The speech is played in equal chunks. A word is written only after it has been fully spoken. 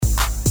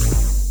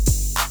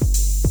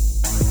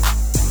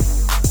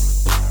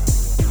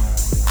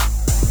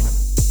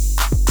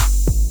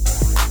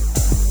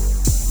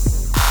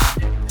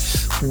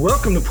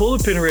Welcome to Pull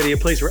the Pin Already, a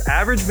place where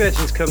average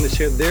veterans come to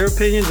share their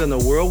opinions on the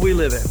world we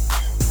live in.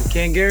 We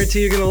can't guarantee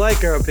you're going to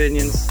like our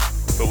opinions,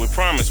 but we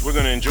promise we're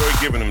going to enjoy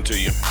giving them to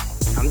you.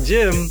 I'm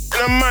Jim.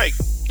 And I'm Mike.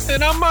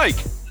 And I'm Mike.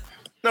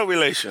 No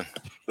relation.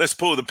 Let's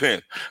pull the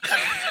pin.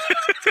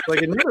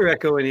 Like another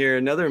echo in here.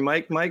 Another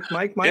Mike. Yeah. I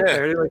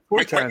heard it like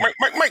four times.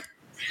 Mike.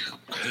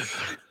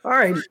 All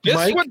right, Guess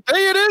Mike. what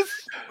day it is?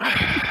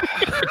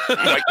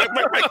 Mike.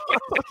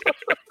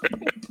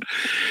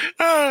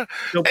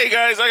 Hey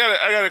guys, I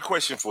got a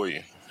question for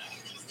you.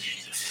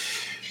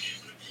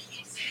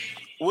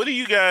 What do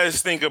you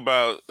guys think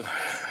about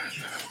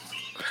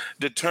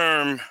the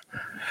term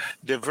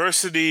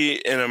diversity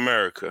in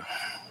America?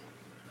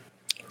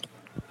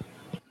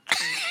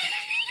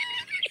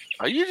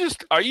 Are you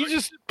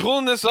just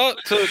pulling this up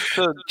to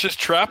just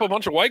trap a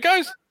bunch of white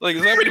guys? Like,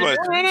 is that Pretty what much.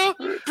 you're doing right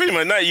now? Pretty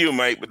much, not you,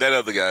 Mike, but that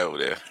other guy over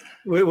there.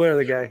 Where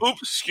the guy?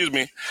 Oops, excuse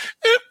me.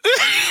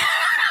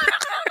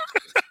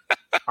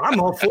 I'm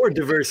all for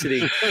diversity.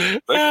 Yeah,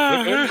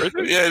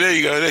 there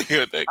you go.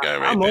 That guy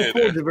right I'm there. all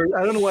for diversity.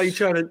 I don't know why you're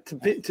trying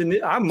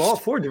to. I'm all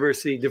for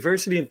diversity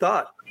in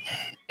thought.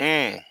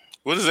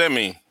 What does that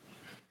mean?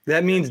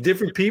 That means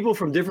different people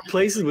from different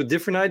places with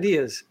different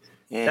ideas.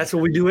 That's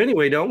what we do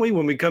anyway, don't we?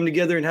 When we come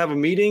together and have a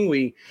meeting,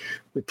 we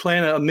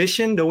plan a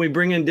mission. Don't we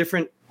bring in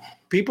different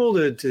people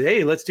to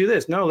hey, let's do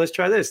this. No, let's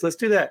try this. Let's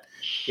do that.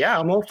 Yeah,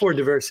 I'm all for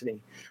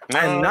diversity.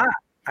 I'm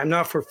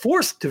not for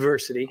forced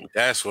diversity.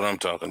 That's what I'm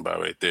talking about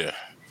right there.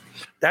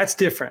 That's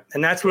different.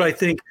 And that's what I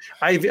think.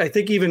 I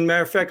think even,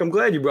 matter of fact, I'm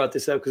glad you brought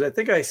this up because I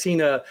think I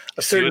seen a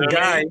certain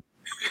guy.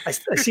 I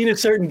seen a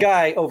certain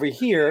guy over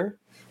here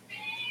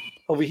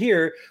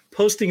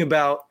posting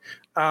about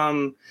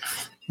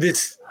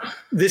this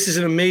is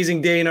an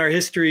amazing day in our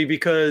history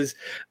because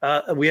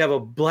we have a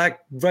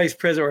black vice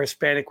president or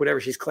Hispanic, whatever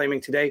she's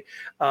claiming today.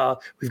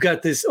 We've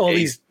got these.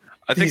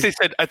 I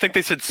think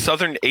they said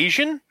Southern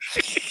Asian.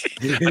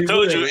 I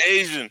told you,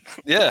 Asian.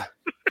 Yeah.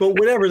 But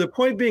whatever. The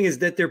point being is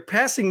that they're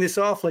passing this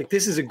off like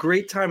this is a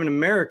great time in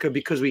America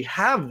because we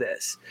have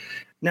this.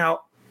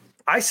 Now,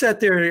 I sat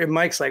there and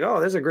Mike's like, oh,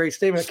 that's a great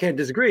statement. I can't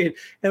disagree.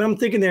 And I'm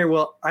thinking there,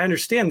 well, I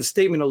understand the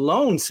statement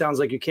alone sounds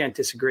like you can't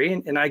disagree.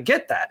 And I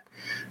get that.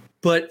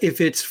 But if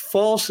it's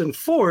false and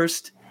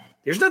forced,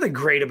 there's nothing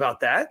great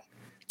about that.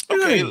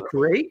 There's nothing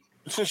great.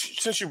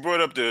 Since you brought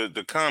up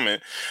the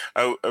comment,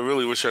 I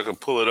really wish I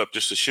could pull it up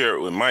just to share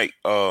it with Mike,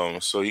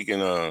 so he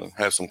can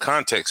have some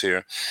context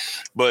here.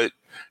 But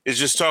it's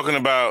just talking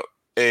about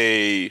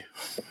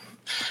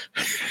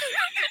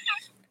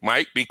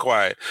Mike, be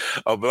quiet.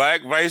 A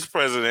black vice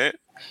president,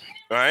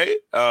 right?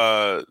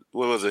 What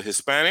was it?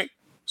 Hispanic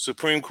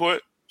Supreme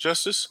Court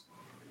justice,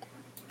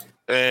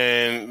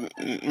 and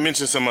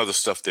mention some other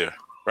stuff there,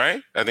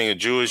 right? I think a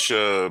Jewish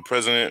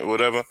president,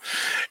 whatever,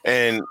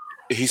 and.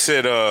 He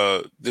said,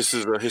 this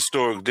is a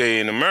historic day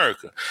in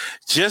America.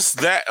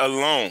 Just that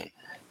alone,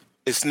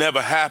 it's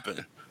never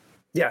happened.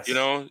 Yes. You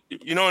know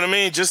what I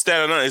mean? Just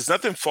that alone. There's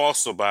nothing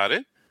false about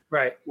it.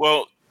 Right.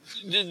 Well,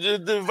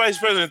 the vice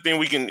president thing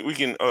we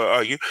can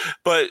argue,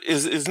 but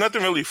is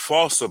nothing really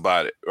false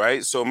about it,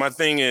 right? So my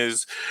thing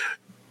is,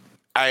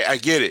 I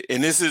get it.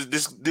 And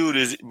this dude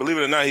is, believe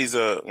it or not, he's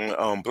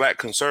a black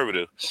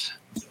conservative.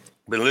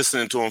 Been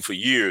listening to him for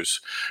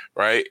years,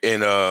 right?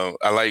 And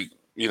I like,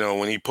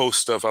 when he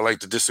posts stuff, I like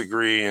to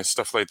disagree and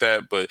stuff like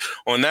that. But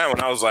on that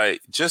one, I was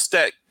like, just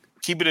that,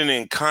 keeping it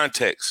in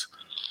context.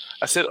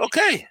 I said,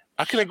 okay,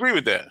 I can agree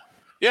with that.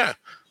 Yeah,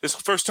 it's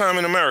the first time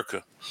in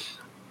America.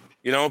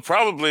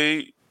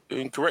 Probably,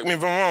 and correct me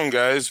if I'm wrong,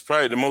 guys,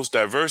 probably the most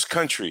diverse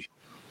country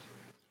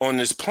on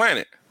this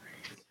planet.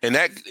 And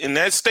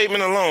that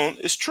statement alone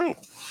is true.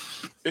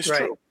 It's right.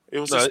 True. It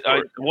was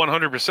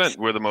 100%.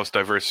 We're the most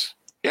diverse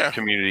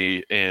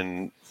community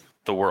in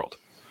the world.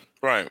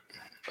 Right.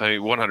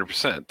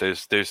 100%.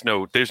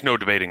 There's no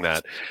debating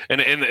that, and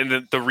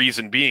the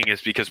reason being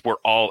is because we're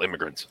all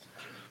immigrants.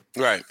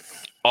 Right.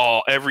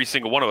 Every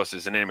single one of us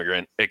is an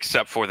immigrant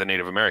except for the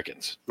Native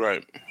Americans.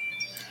 Right.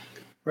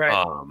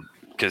 Right.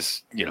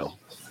 Because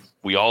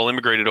we all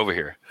immigrated over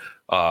here.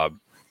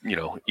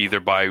 Either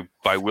by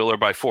will or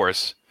by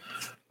force.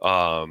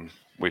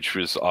 Which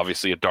was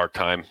obviously a dark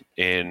time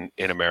in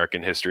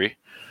American history.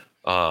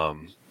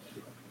 That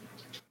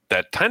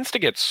tends to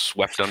get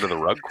swept under the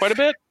rug quite a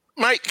bit.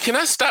 Mike, can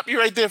I stop you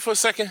right there for a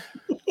second?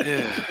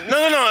 Yeah.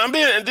 No. I'm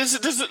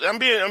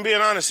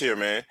being honest here,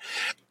 man.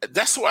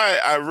 That's why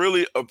I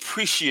really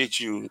appreciate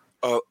you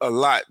a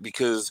lot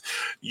because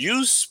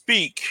you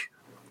speak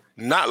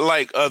not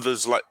like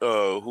others like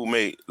who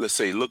may, let's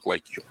say, look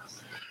like you.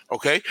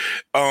 Okay,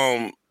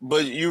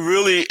 but you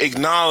really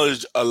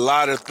acknowledge a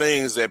lot of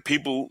things that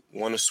people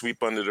want to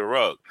sweep under the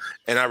rug,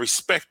 and I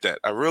respect that.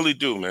 I really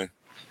do, man.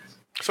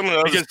 Some of the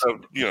other stuff,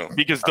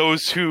 because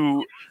those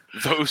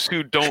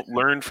who don't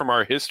learn from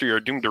our history are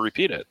doomed to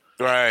repeat it.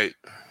 Right.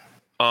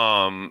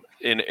 And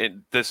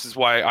this is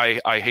why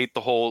I hate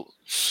the whole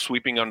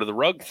sweeping under the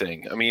rug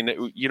thing. I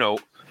mean,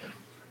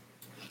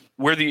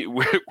 we're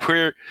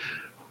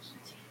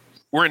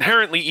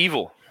inherently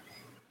evil.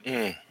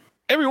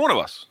 Every one of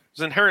us.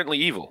 is inherently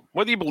evil.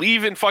 Whether you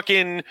believe in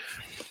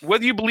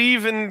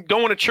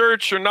going to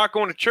church or not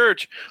going to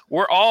church,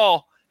 we're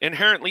all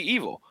inherently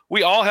evil.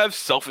 We all have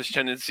selfish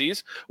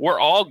tendencies. We're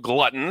all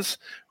gluttons,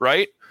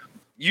 right?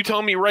 You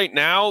tell me right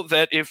now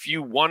that if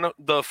you won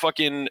the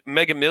fucking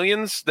Mega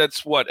Millions,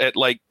 that's what, at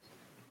like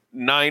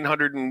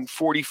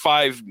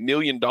 $945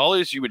 million,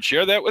 you would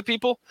share that with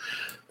people?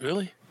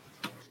 Really?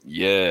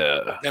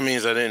 Yeah. That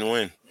means I didn't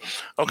win.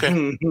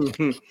 Okay.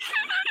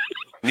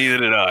 Neither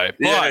did I.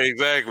 Yeah, But,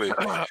 exactly.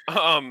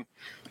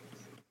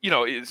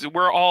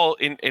 we're all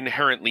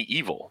inherently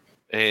evil.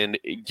 And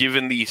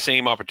given the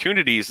same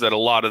opportunities that a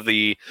lot of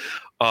the,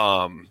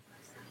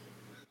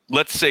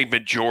 let's say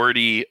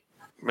majority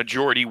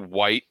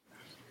white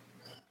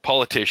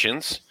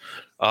politicians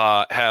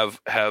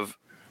have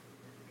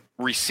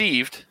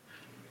received,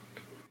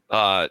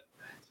 not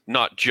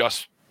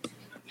just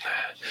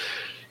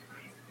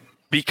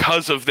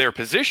because of their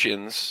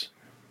positions,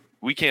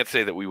 we can't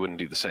say that we wouldn't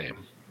do the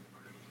same.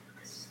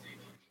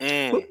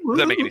 Does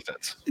that make any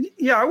sense?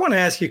 Yeah, I want to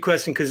ask you a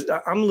question because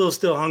I'm a little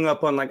still hung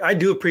up on, like, I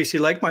do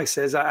appreciate, like Mike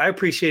says, I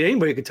appreciate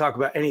anybody who can talk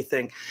about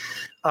anything.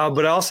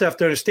 But I also have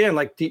to understand,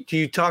 like, do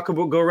you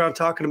go around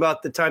talking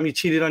about the time you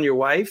cheated on your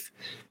wife?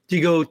 Do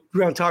you go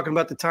around talking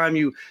about the time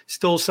you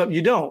stole something?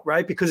 You don't,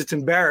 right? Because it's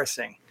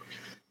embarrassing.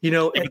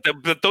 Yeah,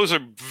 but those are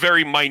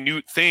very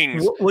minute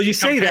things. Well, you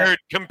say that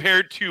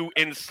compared to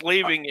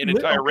enslaving an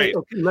entire race.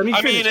 Okay, let me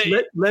finish.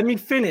 Let me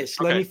finish.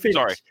 Okay, let me finish.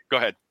 Sorry, go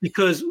ahead.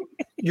 Because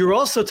you're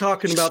also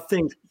talking about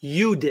things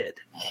you did.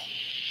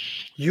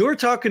 You're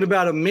talking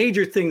about a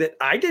major thing that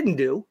I didn't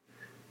do.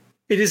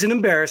 It is an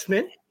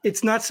embarrassment.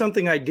 It's not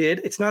something I did.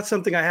 It's not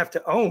something I have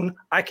to own.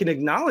 I can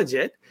acknowledge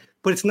it.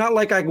 But it's not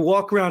like I can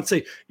walk around and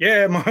say,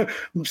 yeah,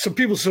 some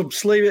people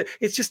slave it.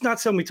 It's just not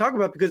something we talk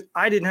about because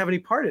I didn't have any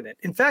part in it.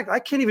 In fact, I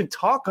can't even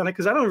talk on it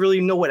because I don't really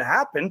know what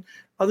happened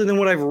other than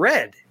what I've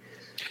read.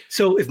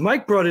 So if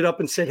Mike brought it up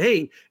and said,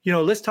 hey,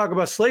 let's talk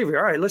about slavery.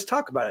 All right, let's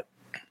talk about it.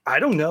 I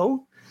don't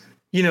know.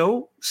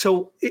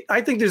 So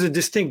I think there's a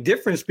distinct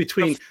difference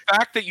between the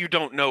fact that you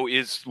don't know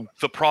is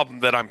the problem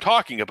that I'm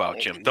talking about,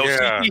 Jim.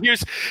 Yeah.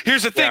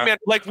 Here's the thing, man.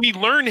 Like, we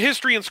learn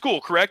history in school,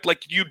 correct?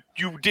 Like, you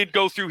did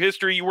go through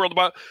history. You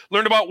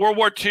learned about World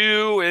War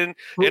II and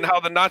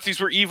how the Nazis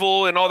were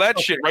evil and all that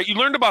shit, right? You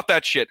learned about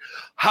that shit.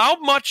 How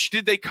much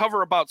did they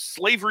cover about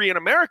slavery in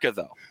America,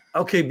 though?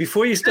 Okay,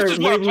 before you start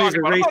labeling me as a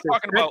racist, I'm not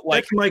talking about,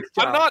 like, that's Mike's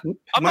job.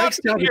 Mike's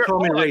job to call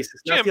me racist,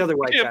 Jim, not the other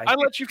white guy. I'll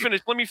let you finish.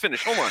 Let me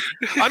finish. Hold on.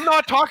 I'm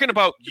not talking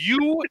about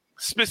you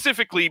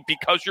specifically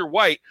because you're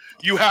white.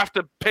 You have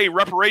to pay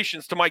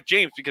reparations to Mike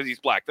James because he's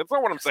black. That's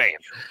not what I'm saying.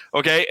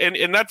 Okay,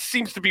 and that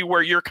seems to be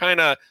where you're kind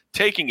of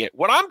taking it.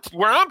 Where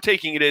I'm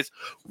taking it is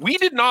we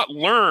did not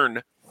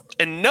learn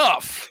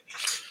enough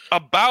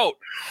about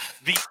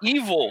the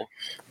evil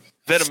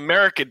that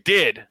America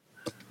did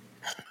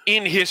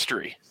in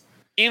history.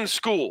 In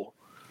school.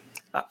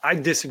 I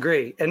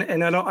disagree.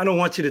 And I don't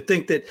want you to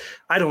think that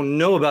I don't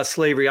know about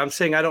slavery. I'm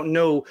saying I don't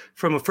know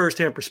from a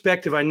firsthand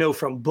perspective. I know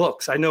from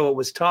books. I know it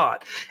was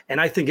taught.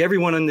 And I think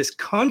everyone in this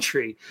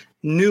country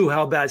knew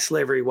how bad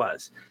slavery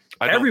was.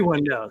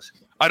 Everyone knows.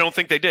 I don't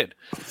think they did.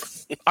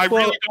 I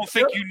really don't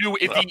think you knew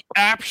the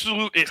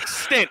absolute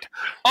extent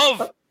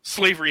of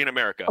slavery in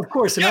America. Of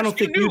course, and I don't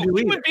think you do either.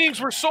 Human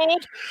beings were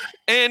sold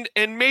and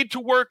made to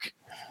work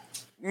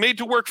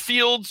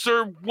fields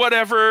or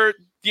whatever,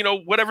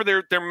 whatever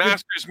their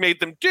masters made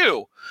them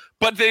do.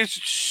 But there's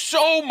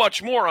so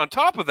much more on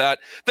top of that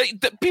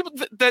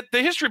that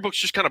the history books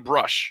just kind of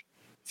brush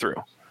through.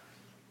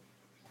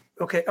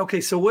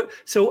 Okay. So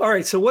all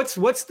right. So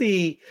what's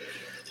the?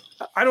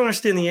 I don't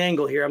understand the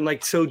angle here. I'm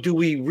like, so do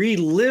we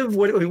relive?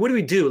 What do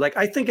we do? Like,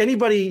 I think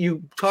anybody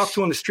you talk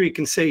to on the street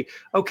can say,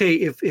 okay,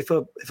 if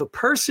a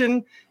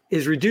person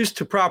is reduced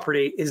to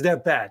property, is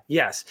that bad?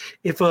 Yes.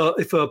 If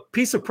a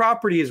piece of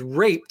property is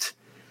raped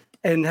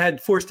and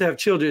forced to have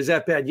children, is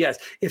that bad? Yes.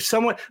 If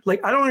someone,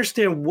 like, I don't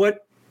understand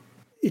what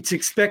it's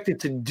expected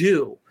to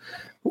do.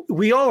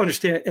 We all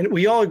understand and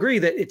we all agree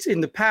that it's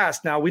in the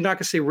past. Now, we're not going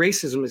to say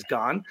racism is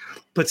gone,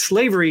 but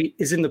slavery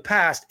is in the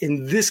past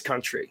in this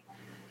country.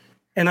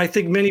 And I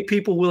think many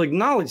people will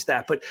acknowledge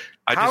that. But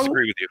I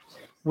disagree with you.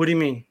 What do you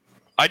mean?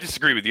 I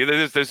disagree with you.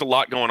 There's a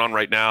lot going on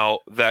right now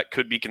that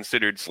could be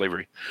considered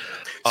slavery.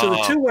 So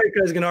the two white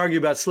guys are going to argue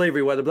about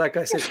slavery while the black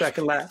guy sits back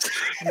and laughs.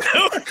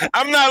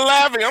 I'm not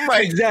laughing. I'm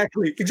like,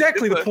 exactly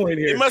the point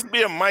here. It must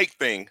be a Mike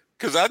thing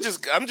because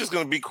I'm just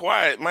going to be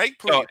quiet. Mike,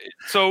 please.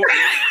 So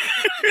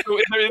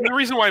the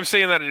reason why I'm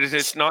saying that is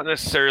it's not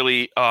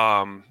necessarily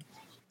a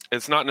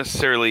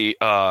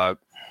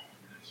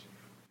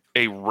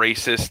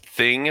racist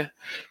thing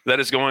that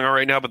is going on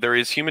right now, but there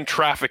is human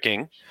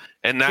trafficking.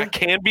 And that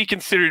can be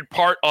considered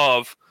part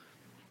of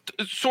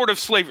sort of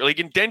slavery, like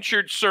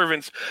indentured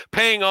servants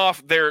paying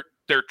off their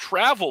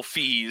travel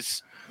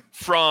fees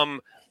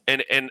from,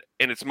 and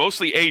it's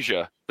mostly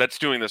Asia that's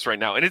doing this right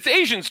now. And it's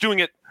Asians doing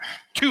it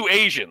to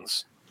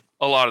Asians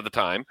a lot of the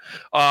time.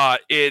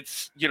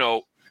 It's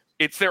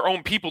their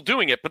own people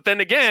doing it. But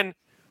then again,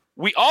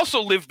 we also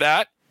live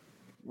that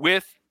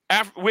with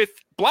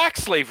black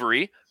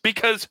slavery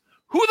because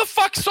Who the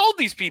fuck sold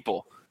these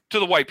people to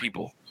the white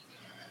people?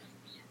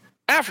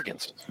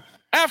 Africans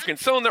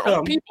selling their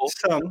own people.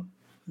 Some.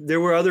 There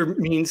were other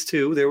means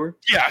too.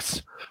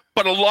 Yes,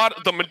 but a lot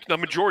of the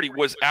majority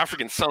was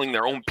Africans selling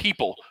their own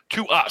people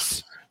to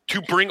us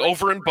to bring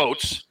over in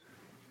boats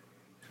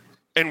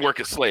and work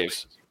as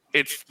slaves.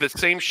 It's the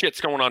same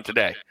shit's going on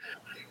today.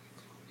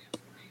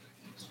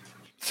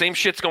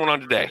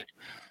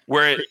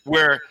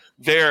 Where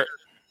they're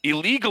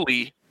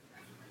illegally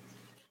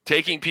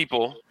taking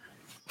people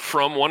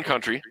from one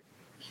country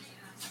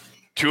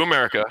to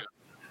America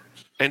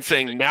and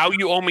saying, now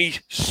you owe me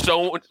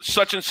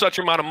such and such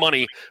amount of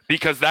money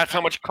because that's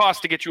how much it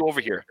costs to get you over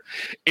here.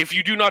 If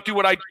you do not do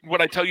what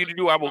I tell you to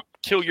do, I will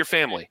kill your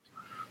family.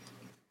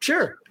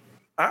 Sure.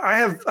 I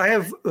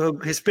have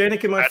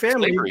Hispanic in my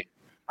family. Slavery.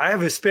 I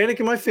have Hispanic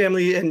in my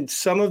family, and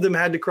some of them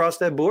had to cross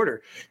that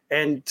border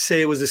and say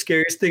it was the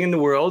scariest thing in the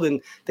world,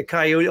 and the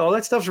coyote, all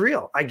that stuff's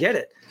real. I get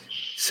it.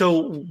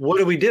 So what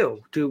do we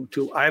do?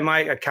 Am I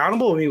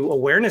accountable? I mean,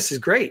 awareness is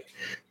great,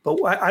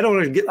 but I don't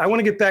want to get. I want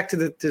to get back to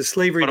the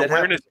slavery. But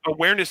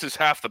awareness is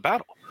half the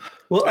battle.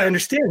 Well, I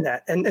understand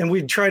that, and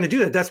we're trying to do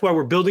that. That's why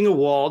we're building a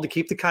wall to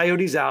keep the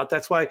coyotes out.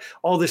 That's why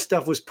all this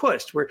stuff was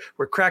pushed. We're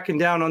cracking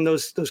down on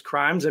those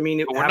crimes. I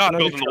mean, we're not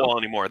building the wall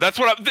anymore. That's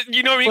what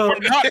you know. What I mean, well,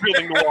 we're not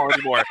building the wall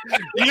anymore.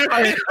 You know,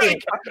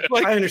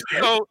 I understand.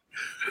 So,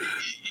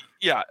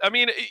 yeah, I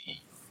mean,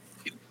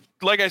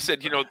 like I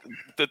said, you know,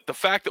 the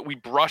fact that we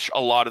brush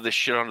a lot of this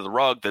shit under the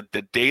rug, that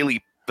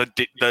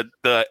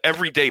the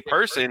everyday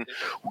person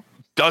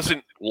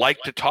doesn't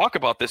like to talk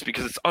about this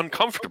because it's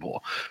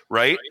uncomfortable,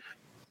 right?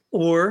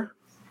 Or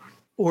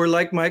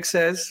like Mike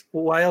says,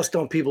 well, why else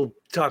don't people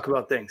talk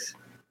about things?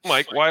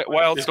 Mike, why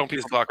else don't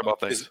people talk about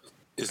things?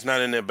 It's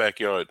not in their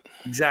backyard.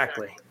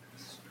 Exactly.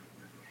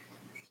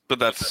 But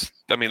that's.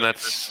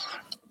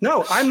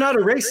 No, I'm not a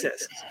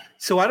racist,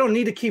 so I don't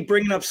need to keep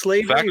bringing up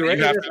slavery. The fact that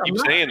you have to keep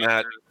saying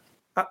that.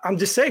 I'm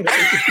just saying.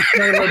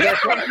 I'm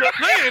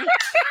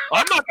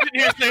not sitting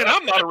here saying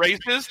I'm not a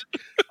racist.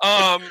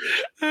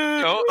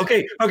 No.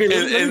 Okay.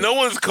 And no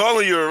one's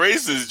calling you a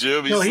racist,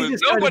 Jim.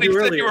 Nobody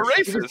said you were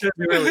racist.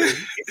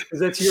 Because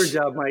that's your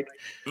job, Mike.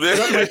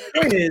 My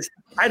point is,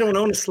 I don't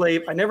own a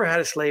slave. I never had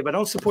a slave. I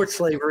don't support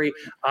slavery.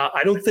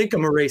 I don't think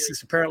I'm a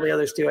racist. Apparently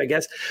others do, I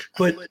guess.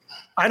 But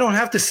I don't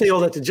have to say all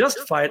that to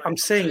justify it. I'm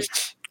saying,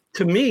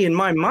 to me, in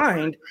my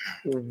mind,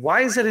 why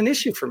is that an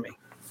issue for me?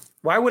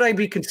 Why would I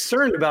be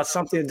concerned about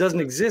something that doesn't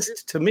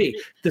exist to me?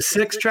 The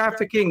sex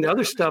trafficking, the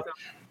other stuff,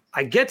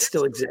 I get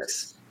still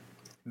exists.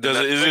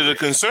 Is it a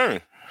concern?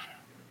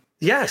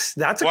 Yes,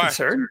 that's a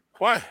concern.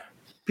 Why?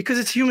 Because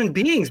it's human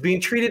beings being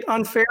treated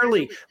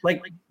unfairly,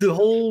 like the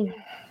whole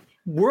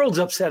world's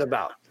upset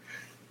about.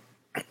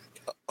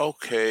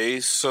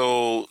 Okay,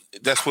 so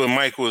that's what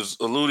Mike was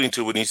alluding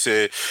to when he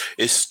said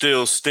it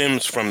still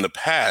stems from the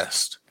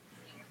past.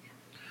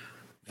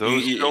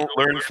 Those who don't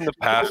learn from the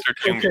past are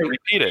doomed to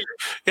repeat it.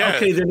 Yeah.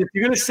 Okay, then if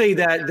you're going to say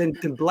that, then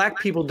black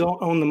people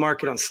don't own the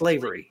market on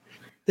slavery.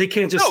 They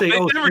can't just say,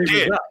 "Oh, never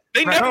did."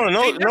 They never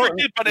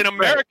did. But in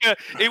America,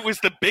 it was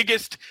the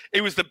biggest.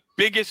 It was the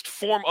biggest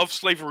form of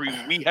slavery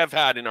we have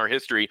had in our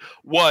history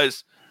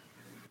was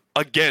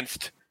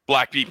against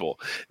black people.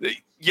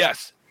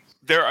 Yes,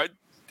 there are,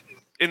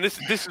 and this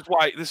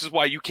is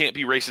why you can't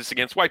be racist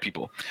against white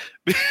people.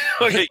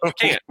 Okay, you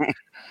can't.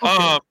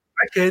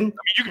 I mean,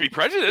 you can be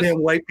prejudiced.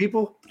 Damn white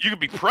people. You can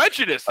be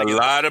prejudiced. A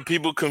lot of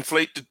people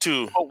conflate the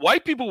two. But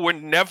white people were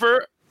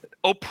never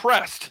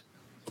oppressed.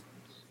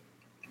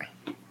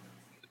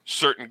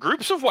 Certain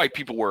groups of white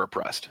people were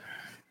oppressed.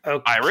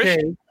 Okay.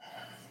 Irish.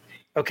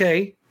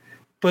 Okay.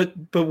 But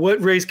what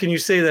race can you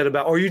say that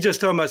about? Or are you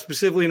just talking about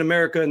specifically in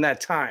America in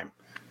that time?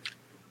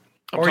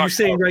 Or are you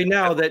saying right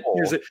now that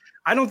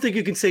I don't think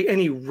you can say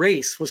any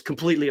race was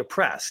completely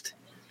oppressed.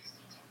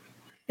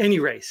 Any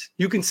race.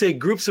 You can say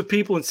groups of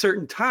people in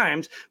certain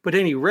times, but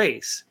any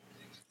race.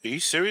 Are you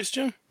serious,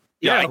 Jim?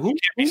 Yeah, I can't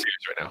be serious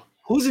right now.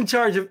 Who's in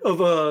charge of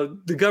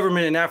the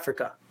government in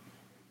Africa?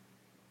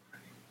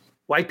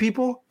 White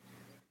people?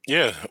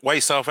 Yeah,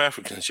 white South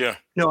Africans, yeah.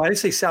 No, I didn't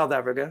say South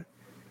Africa.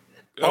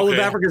 All of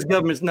Africa's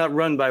government is not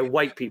run by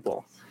white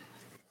people.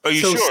 Are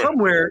you sure? So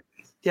somewhere,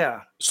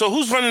 yeah. So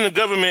who's running the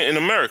government in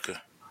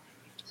America?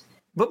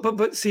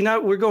 But see, now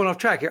we're going off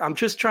track here. I'm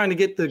just trying to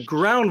get the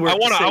groundwork. I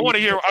want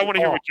to hear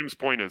what Jim's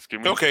point is.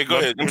 Okay, go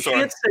ahead. I'm sorry.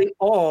 You can't say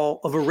all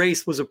of a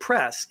race was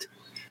oppressed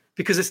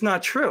because it's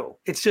not true.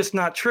 It's just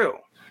not true.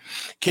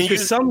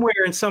 Because somewhere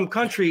in some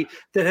country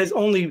that has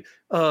only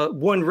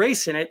one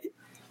race in it,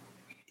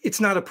 it's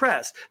not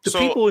oppressed. The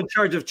people in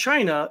charge of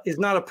China is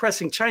not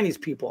oppressing Chinese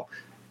people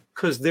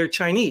because they're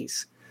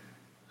Chinese.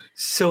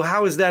 So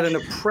how is that an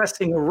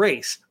oppressing a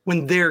race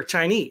when they're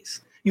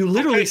Chinese? You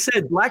literally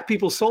said black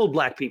people sold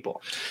black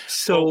people.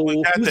 So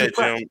we got that,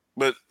 Jim.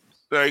 But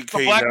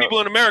black people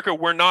in America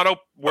were not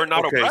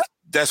oppressed.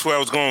 That's where I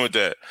was going with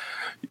that.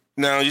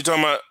 Now you're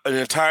talking about an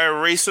entire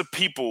race of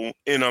people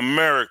in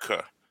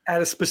America at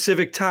a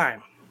specific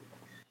time.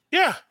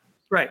 Yeah.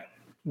 Right.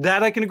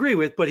 That I can agree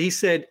with, but he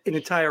said an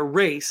entire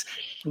race,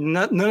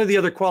 none of the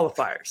other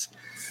qualifiers.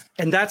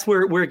 And that's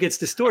where it gets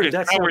distorted. Okay,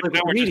 That's now not we're, like now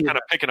what we're the just media kind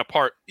of picking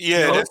apart.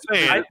 Yeah, No, that's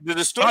saying. the I'm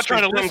distortion not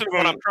trying to comes listen to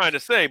what from- I'm trying to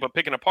say, but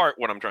picking apart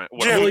what I'm trying.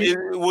 Jim,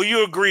 Well, will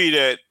you agree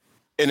that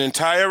an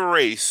entire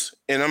race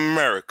in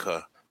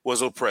America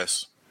was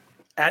oppressed?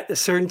 at a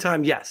certain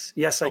time, yes.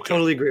 Yes, I Okay.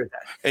 totally agree with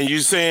that. And you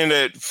saying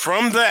that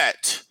from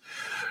that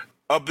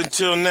up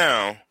until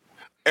now,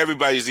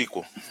 everybody's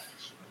equal?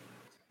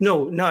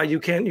 No, you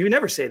can't. You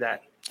never say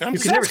that. I'm You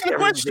just can never asking say a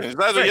question. everybody's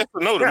It's either right. yes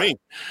or no to Yeah. me.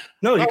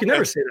 No, you Okay. can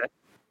never say that.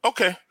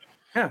 Okay.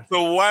 Yeah.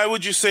 So why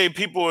would you say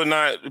people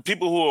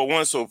who are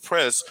once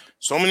oppressed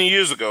so many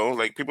years ago,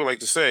 like people like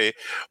to say,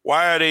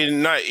 why are they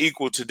not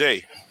equal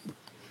today?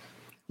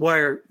 Why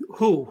are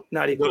who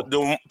not equal?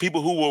 The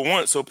people who were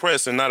once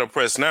oppressed and not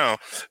oppressed now,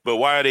 but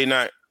why are they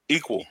not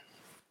equal?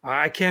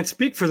 I can't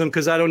speak for them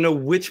because I don't know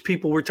which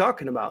people we're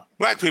talking about.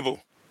 Black people.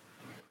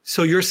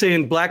 So you're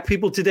saying black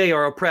people today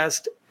are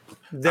oppressed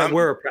that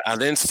were oppressed. I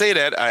didn't say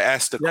that. I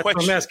asked the That's what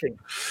I'm question. asking.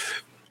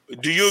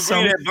 Do you agree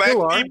Some that black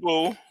still are.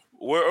 people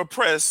were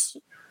oppressed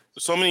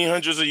so many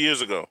hundreds of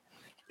years ago?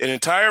 An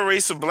entire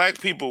race of black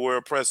people were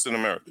oppressed in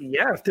America.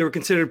 Yeah, if they were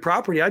considered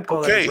property, I'd call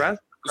Okay. that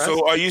oppressed.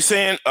 So are you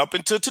saying up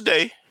until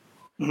today,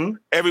 Mhm.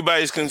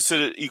 everybody's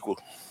considered equal?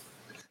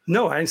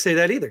 No, I didn't say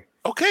that either.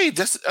 Okay,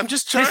 I'm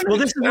just trying.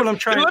 This is what I'm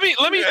trying. Let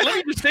me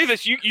just say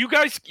this. You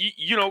guys,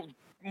 you know,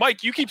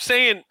 Mike, you keep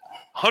saying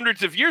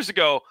hundreds of years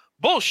ago.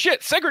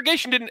 Bullshit.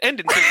 Segregation didn't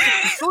end until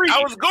 63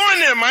 I was going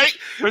there, Mike.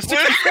 or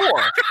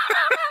 64.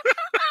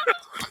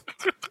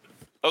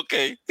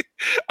 Okay,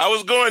 I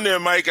was going there,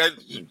 Mike.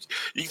 Sometimes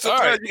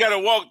right. you gotta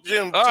walk,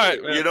 Jim. All too,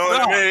 right, man. you know what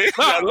I mean?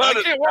 I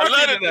can't walk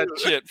let into it- that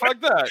shit. Fuck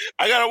that.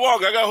 I gotta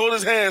walk. I gotta hold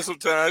his hand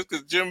sometimes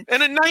because Jim.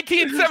 And in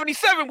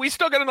 1977, we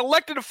still got an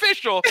elected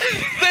official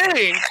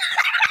saying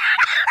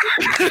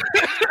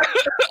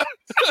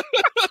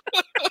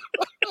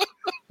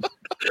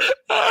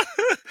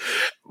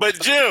But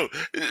Jim,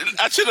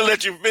 I should have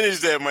let you finish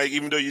that, Mike,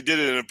 even though you did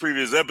it in a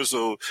previous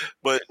episode.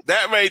 But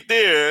that right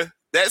there,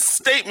 that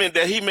statement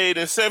that he made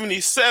in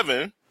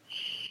 '77,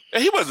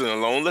 and he wasn't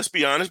alone, let's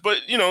be honest, but,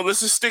 let's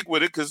just stick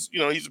with it because,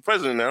 he's the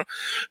president now.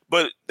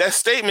 But that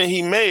statement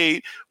he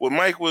made, what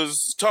Mike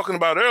was talking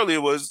about earlier,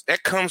 was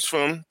that comes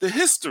from the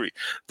history.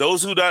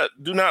 Those who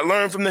do not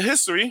learn from the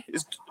history,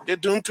 they're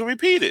doomed to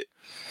repeat it.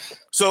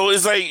 So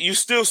it's like you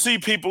still see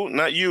people,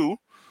 not you,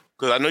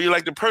 because I know you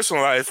like to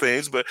personalize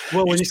things, but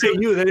Well, when you say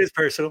you, that is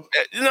personal.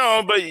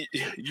 no, but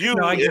you.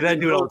 No, I get that. I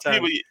do it all the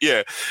time. People,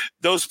 yeah,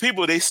 those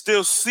people, they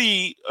still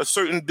see a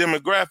certain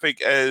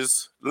demographic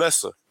as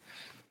lesser,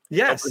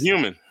 Yes,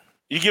 human.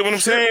 You get what I'm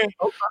Sure. saying?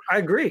 Oh, I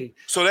agree.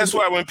 So that's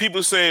why when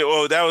people say,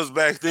 "Oh, that was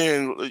back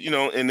then,"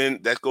 and then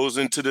that goes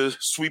into the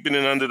sweeping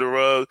it under the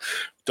rug.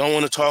 Don't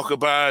want to talk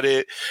about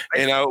it.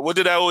 And what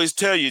did I always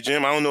tell you,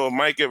 Jim? I don't know if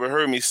Mike ever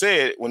heard me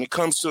say it. When it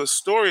comes to a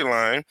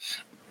storyline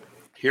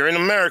here in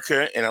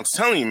America, and I'm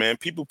telling you, man,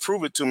 people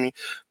prove it to me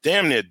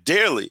damn near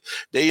daily.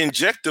 They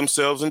inject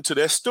themselves into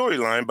that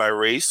storyline by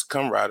race,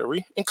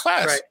 camaraderie, and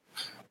class. Right.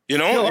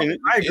 No,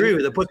 I agree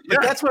with it, but yeah.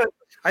 that's what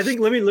I think.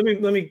 Let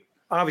me.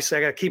 Obviously,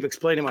 I got to keep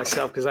explaining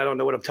myself because I don't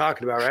know what I'm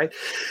talking about, right?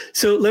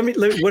 So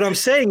what I'm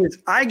saying is,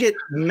 I get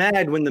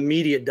mad when the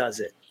media does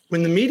it.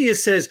 When the media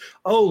says,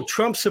 "Oh,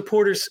 Trump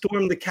supporters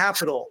stormed the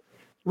Capitol,"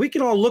 we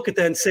can all look at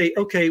that and say,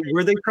 "Okay,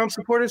 were they Trump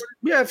supporters?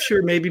 Yeah,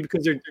 sure, maybe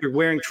because they're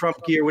wearing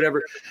Trump gear,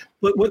 whatever."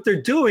 But what they're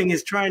doing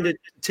is trying to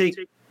take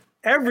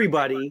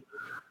everybody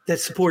that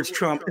supports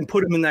Trump and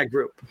put them in that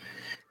group.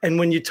 And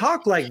when you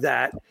talk like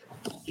that,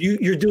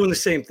 you're doing the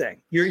same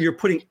thing. You're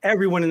putting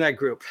everyone in that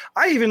group.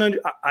 I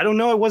don't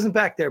know. I wasn't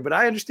back there, but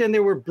I understand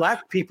there were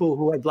black people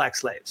who had black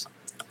slaves.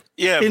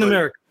 In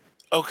America.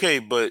 Okay,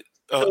 but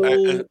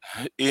So-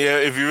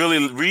 if you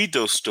really read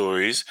those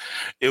stories,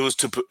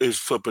 it's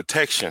for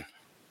protection.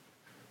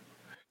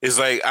 It's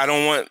like, I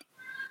don't want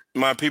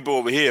my people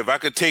over here. If I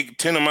could take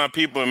 10 of my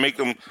people and make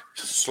them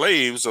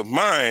slaves of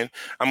mine,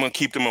 I'm going to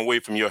keep them away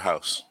from your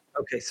house.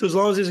 Okay, so as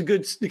long as there's a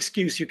good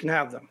excuse, you can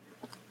have them.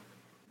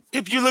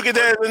 If you look at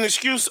that as an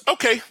excuse,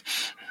 okay.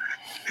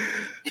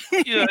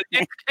 Yeah,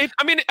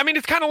 I mean,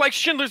 it's kind of like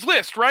Schindler's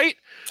List, right?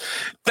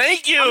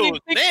 Thank you. I mean,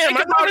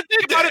 think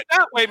about it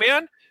that way,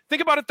 man.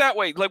 Think about it that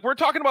way. Like, we're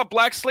talking about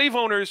black slave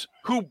owners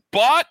who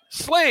bought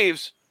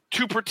slaves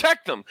to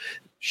protect them.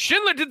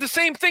 Schindler did the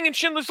same thing in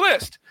Schindler's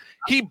List.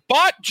 He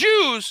bought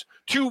Jews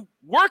to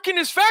work in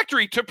his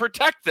factory to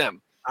protect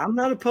them. I'm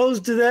not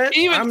opposed to that.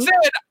 He even said,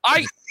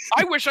 I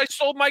wish I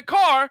sold my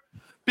car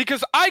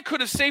because I could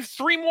have saved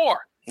 3 more.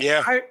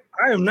 Yeah. I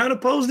am not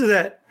opposed to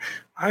that.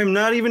 I'm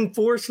not even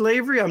for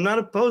slavery. I'm not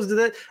opposed to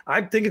that.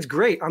 I think it's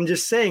great. I'm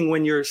just saying,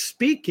 when you're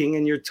speaking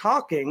and you're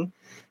talking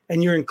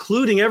and you're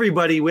including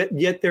everybody,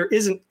 yet there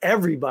isn't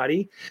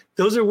everybody,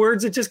 those are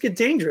words that just get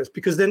dangerous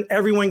because then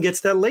everyone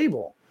gets that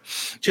label.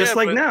 Just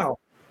like now.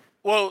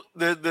 Well,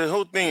 the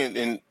whole thing,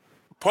 and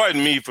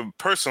pardon me for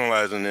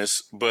personalizing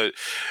this, but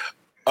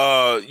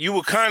you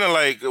were kind of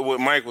like what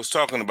Mike was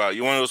talking about.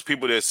 You're one of those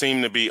people that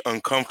seem to be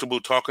uncomfortable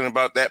talking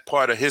about that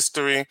part of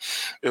history.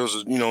 It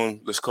was,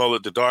 let's call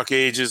it the Dark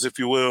Ages, if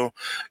you will,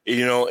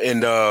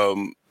 and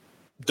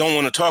don't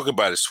want to talk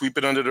about it, sweep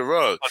it under the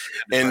rug.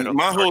 And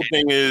my whole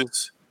thing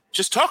is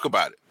just talk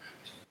about it.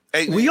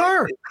 Hey, we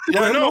are.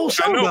 Yeah, I know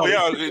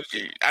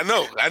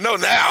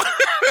now.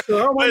 So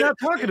how am I not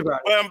talking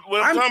about it?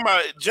 What I'm talking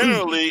about,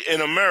 generally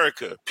in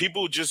America,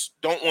 people just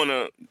don't want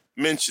to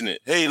mention it.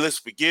 Hey, let's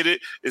forget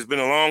it. It's been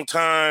a long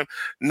time.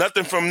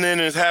 Nothing from then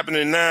is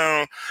happening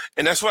now.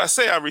 And that's why I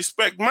say I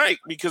respect Mike,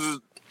 because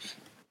of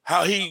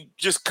how he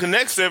just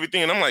connects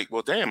everything. And I'm like,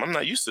 well, damn, I'm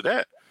not used to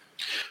that.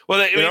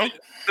 Well,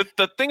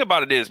 the thing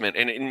about it is, man,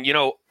 and you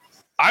know,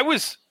 I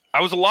was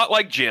a lot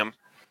like Jim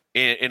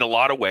in a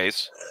lot of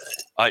ways.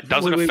 It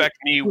doesn't affect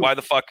me. Why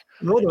the fuck?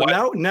 Hold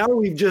on. Now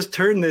we've just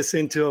turned this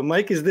into a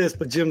Mike is this,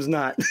 but Jim's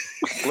not.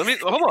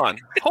 Hold on.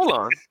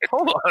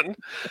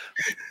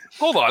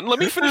 Let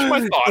me finish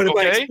my thought,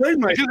 okay? Because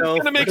it's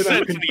going to make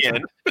sense in the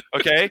end,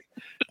 okay?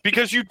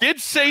 Because you did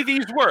say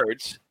these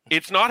words.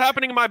 It's not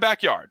happening in my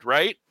backyard,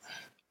 right?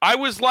 I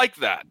was like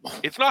that.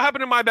 It's not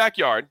happening in my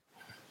backyard.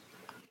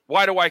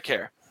 Why do I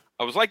care?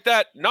 I was like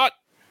that. Not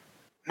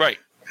right.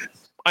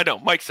 I know.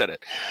 Mike said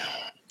it.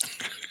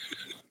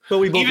 But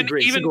we both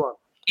agree.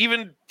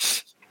 Even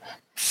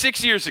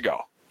 6 years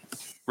ago,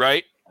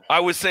 right? I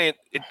was saying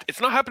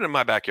it's not happening in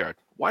my backyard.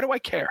 Why do I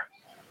care?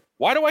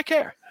 Why do I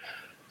care?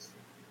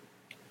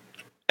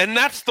 And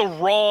that's the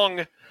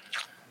wrong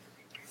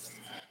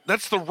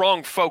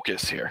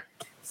focus here.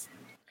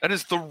 That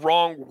is the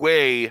wrong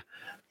way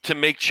to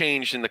make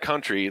change in the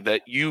country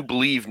that you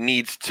believe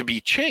needs to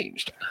be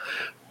changed.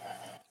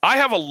 I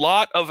have a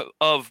lot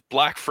of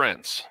black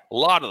friends. A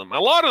lot of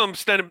them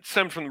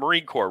stem from the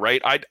Marine Corps,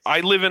 right? I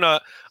live in a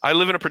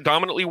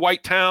predominantly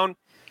white town.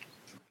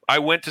 I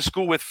went to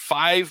school with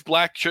 5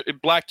 black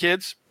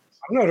kids.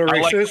 I'm not a racist.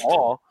 I like them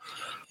all,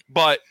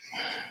 but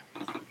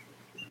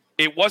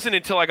it wasn't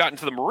until I got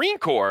into the Marine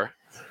Corps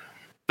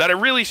that I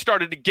really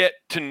started to get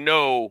to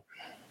know,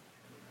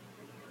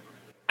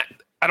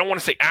 I don't want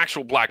to say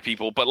actual black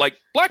people, but like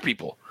black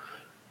people,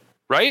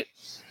 right?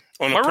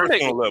 On a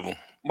personal level.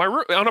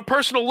 On a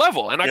personal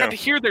level. And I got to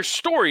hear their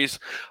stories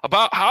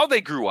about how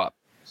they grew up,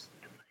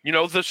 you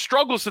know, the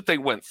struggles that they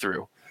went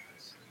through.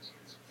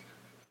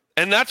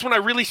 And that's when I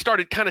really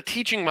started kind of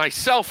teaching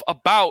myself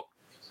about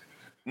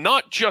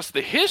not just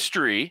the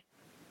history,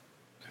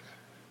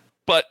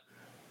 but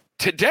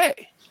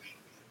today.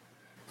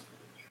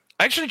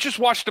 I actually just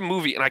watched a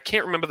movie, and I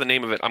can't remember the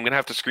name of it. I'm going to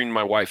have to screen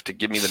my wife to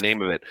give me the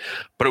name of it.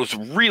 But it was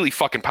really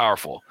fucking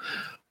powerful.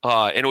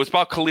 And it was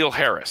about Khalil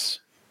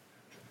Harris.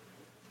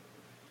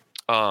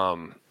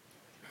 Hold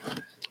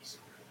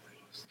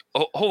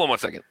on 1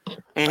 second.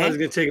 I was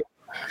going to take it.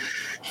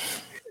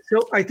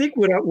 So I think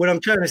what I'm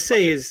trying to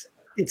say is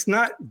it's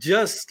not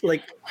just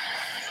like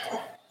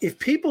if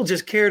people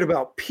just cared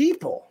about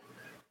people.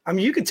 I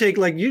mean, you could take,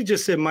 like you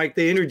just said, Mike,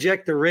 they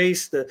interject the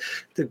race, the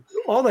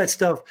all that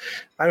stuff.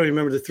 I don't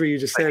remember the 3 you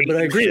just said, but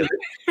I agree with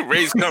it.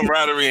 Race,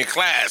 camaraderie, and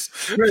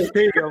class. Right,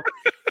 there you go.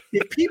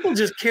 If people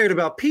just cared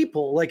about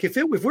people, like if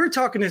we're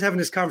talking and having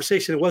this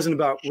conversation, it wasn't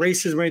about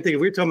racism or anything.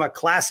 If we were talking about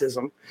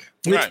classism,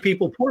 rich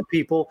people, poor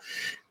people,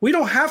 we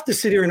don't have to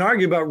sit here and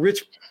argue about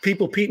rich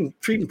people treating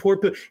poor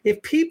people.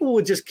 If people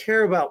would just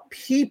care about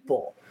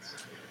people,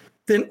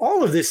 then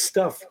all of this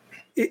stuff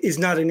is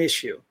not an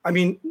issue. I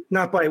mean,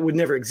 not by it would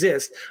never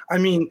exist. I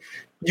mean,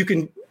 you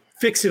can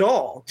fix it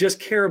all.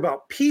 Just care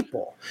about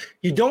people.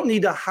 You don't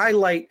need to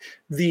highlight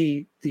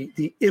the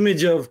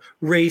image of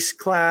race,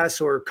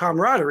 class, or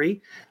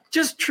camaraderie.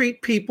 Just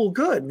treat people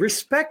good.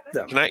 Respect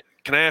them.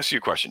 Can I ask you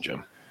a question,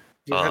 Jim?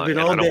 You have been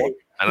all day. You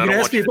can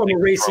ask me if I'm a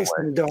racist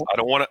and don't. I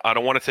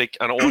don't want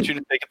you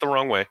to take it the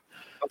wrong way.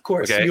 Of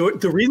course. Okay?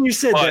 The reason you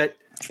said that.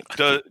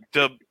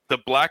 Do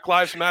Black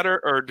Lives Matter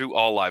or do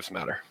all lives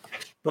matter?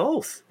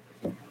 Both.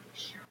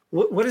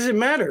 What does it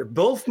matter?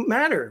 Both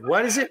matter.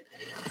 Why does it?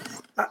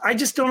 I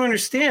just don't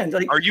understand.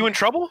 Like, are you in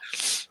trouble?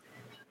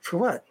 For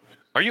what?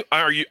 Are you?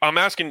 I'm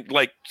asking,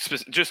 like,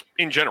 just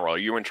in general. Are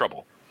you in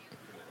trouble?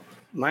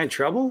 Am I in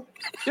trouble?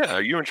 Yeah,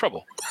 are you in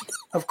trouble?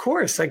 Of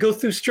course, I go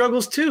through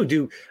struggles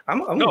too.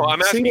 I'm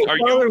asking. Are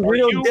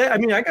you? I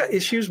mean, I got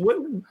issues.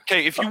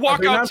 Okay, if you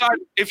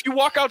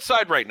walk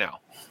outside right now,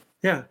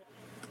 yeah,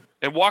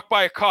 and walk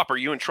by a cop, are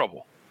you in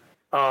trouble?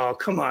 Oh,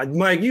 come on,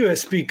 Mike, you gotta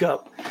speak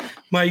up.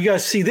 Mike, you gotta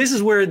see. This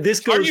is where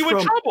this goes. Are you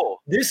in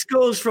trouble? This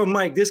goes from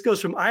Mike. This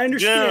goes from I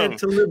understand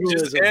to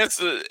liberalism.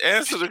 Just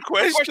answer the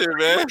question,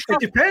 man. It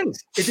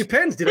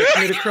depends. Did I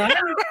commit a crime?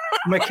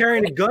 Am I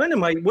carrying a gun?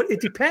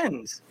 It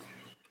depends.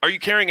 Are you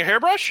carrying a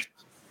hairbrush?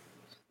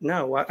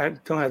 No, I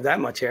don't have that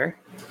much hair.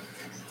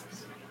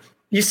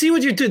 You see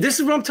what you do? This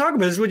is what I'm talking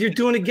about. This is what you're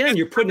doing again.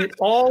 You're putting it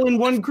all in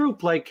one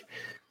group, like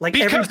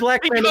every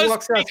black man that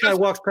walks outside,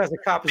 walks past a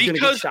cop is going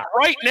to get shot.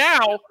 Right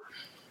now,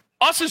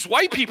 us as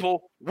white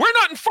people, we're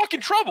not in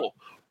fucking trouble.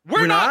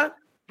 We're not.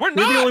 We're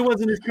the only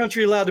ones in this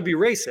country allowed to be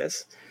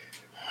racist.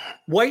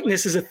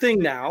 Whiteness is a thing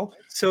now.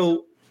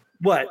 So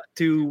what?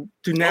 Do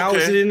now okay.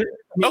 Is it in?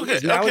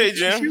 Okay,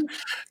 Jim.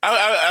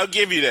 I'll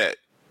give you that.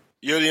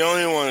 You're the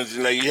only ones,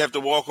 like, you have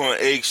to walk on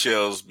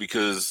eggshells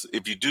because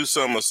if you do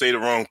something or say the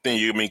wrong thing,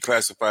 you're being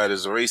classified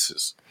as a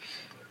racist.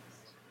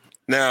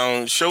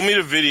 Now, show me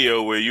the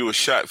video where you were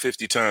shot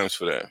 50 times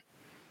for that.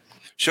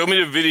 Show me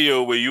the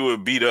video where you were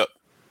beat up.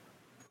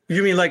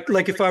 You mean like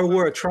if I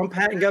wore a Trump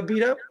hat and got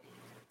beat up?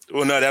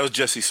 Well, no, that was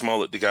Jesse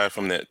Smollett, the guy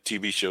from that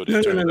TV show.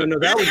 No.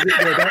 That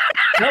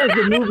was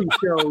the movie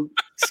show,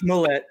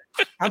 Smollett.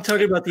 I'm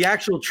talking about the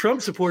actual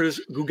Trump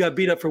supporters who got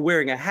beat up for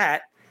wearing a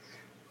hat.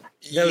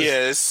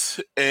 Yes,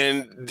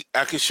 and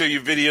I can show you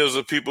videos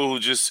of people who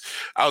just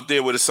out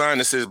there with a sign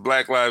that says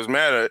Black Lives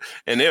Matter,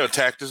 and they're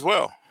attacked as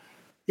well.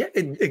 Yeah,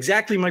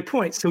 exactly my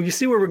point. So you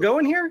see where we're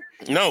going here?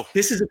 No.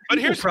 This is a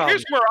people problem.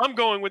 Here's where I'm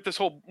going with this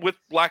whole with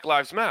Black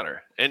Lives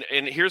Matter, and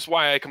here's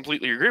why I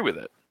completely agree with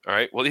it. All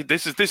right. Well,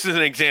 this is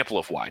an example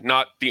of why,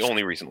 not the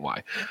only reason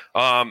why.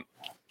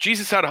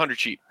 Jesus had 100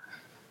 sheep.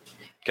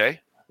 Okay,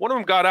 one of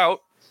them got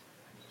out,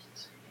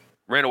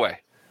 ran away.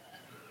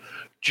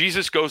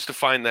 Jesus goes to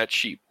find that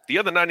sheep. The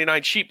other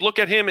 99 sheep look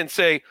at him and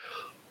say,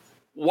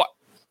 "What?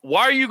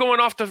 Why are you going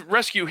off to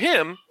rescue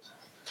him?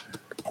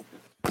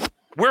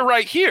 We're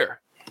right here."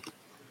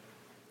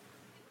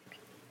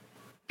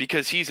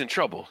 Because he's in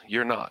trouble.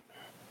 You're not.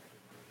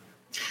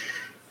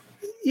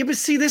 Yeah, but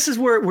see, this is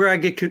where I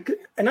get,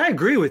 and I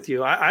agree with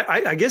you.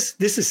 I guess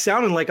this is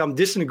sounding like I'm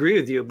disagreeing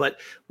with you, but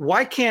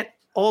why can't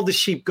all the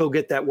sheep go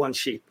get that one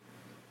sheep?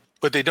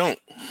 But they don't.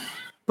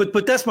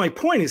 But that's my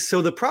point. Is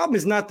so the problem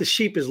is not the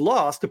sheep is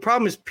lost. The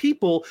problem is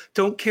people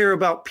don't care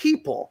about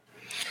people.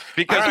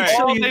 Because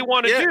all they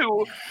want to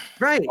do,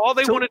 right? All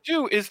they want to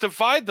do is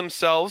divide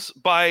themselves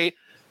by.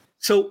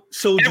 So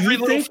every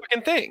little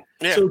fucking thing.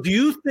 Yeah. So do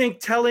you think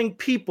telling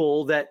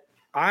people that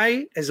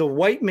I, as a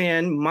white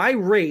man, my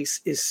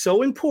race is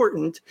so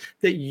important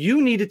that you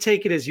need to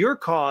take it as your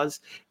cause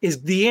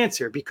is the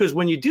answer? Because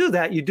when you do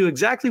that, you do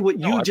exactly what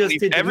you just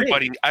did.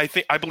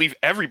 I believe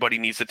everybody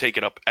needs to take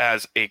it up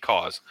as a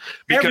cause.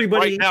 Because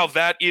right now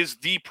that is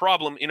the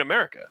problem in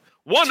America.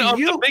 One of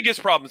the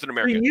biggest problems in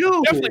America.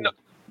 Definitely not.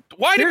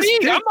 Why to me?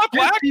 I'm not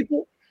black.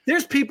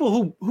 There's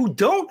people who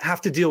don't have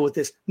to deal with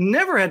this,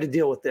 never had to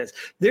deal with this.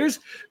 There's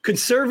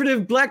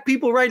conservative black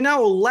people right now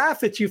will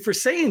laugh at you for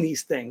saying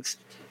these things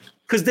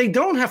because they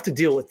don't have to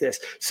deal with this.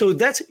 So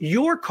that's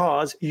your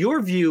cause, your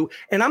view.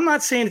 And I'm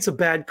not saying it's a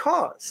bad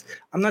cause.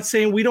 I'm not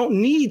saying we don't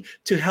need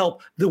to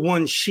help the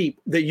one sheep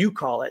that you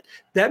call it.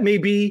 That may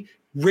be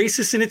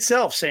racist in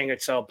itself, saying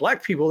it's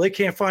black people, they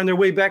can't find their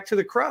way back to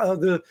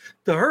the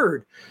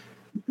herd.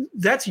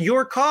 That's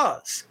your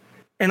cause.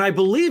 And I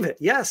believe it.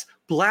 Yes,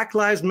 Black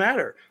Lives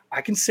Matter.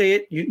 I can say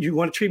it. You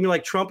want to treat me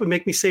like Trump and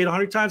make me say it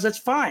 100 times? That's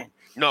fine.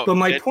 No, but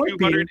my point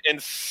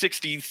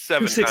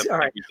 267 times. All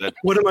right.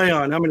 What am I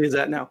on? How many is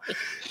that now?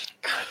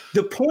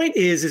 The point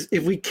is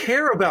if we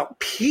care about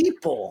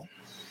people,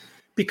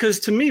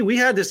 because to me, we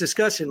had this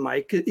discussion,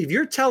 Mike. If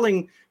you're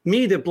telling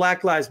me that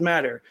Black Lives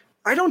Matter,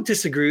 I don't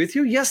disagree with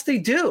you. Yes, they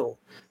do.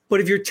 But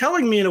if you're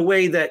telling me in a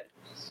way that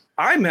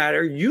I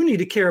matter, you need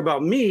to care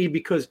about me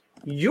because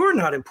you're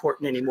not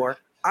important anymore.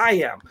 I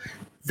am.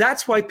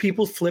 That's why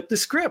people flip the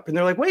script and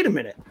they're like, wait a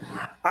minute.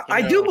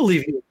 I do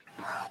believe you.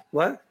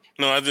 What?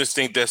 No, I just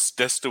think that's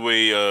the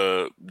way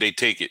they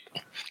take it.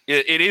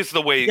 It is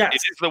the way. Yes.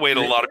 It is the way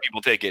that a lot of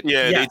people take it.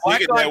 Yeah, they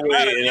take it that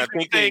way. And I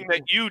think saying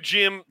that you,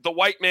 Jim, the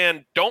white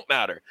man, don't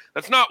matter.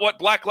 That's not what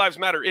Black Lives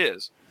Matter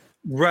is.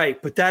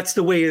 Right, but that's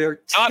the way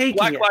they're taking it.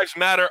 Black Lives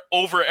Matter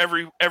over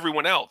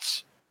everyone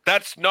else.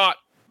 That's not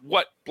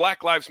what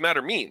Black Lives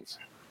Matter means.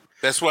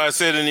 That's why I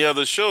said in the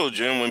other show,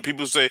 Jim, when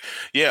people say,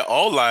 yeah,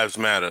 all lives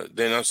matter,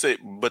 then I say,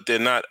 but they're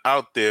not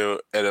out there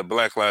at a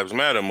Black Lives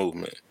Matter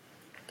movement.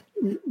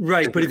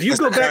 Right. But if you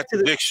go back to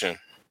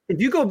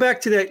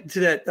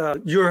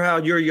that,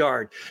 your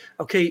yard,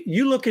 okay,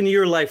 you look into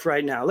your life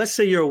right now. Let's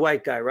say you're a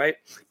white guy, right?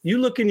 You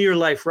look into your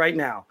life right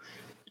now.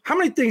 How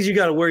many things you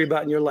got to worry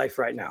about in your life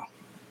right now?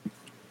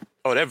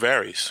 Oh, that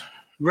varies.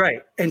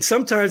 Right. And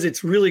sometimes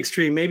it's really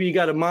extreme. Maybe you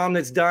got a mom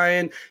that's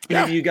dying.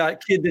 Maybe you got a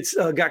kid that's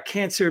got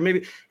cancer.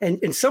 Maybe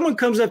and someone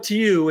comes up to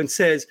you and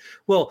says,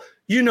 well,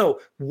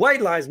 white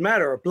lives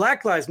matter or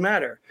Black lives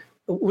matter.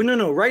 Well,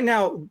 no. Right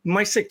now,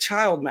 my sick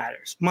child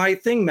matters. My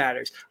thing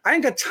matters. I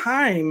ain't got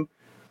time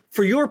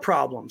for your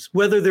problems,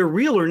 whether they're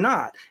real or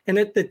not. And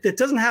that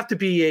doesn't have to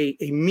be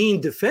a mean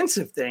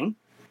defensive thing.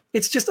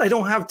 It's just I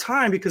don't have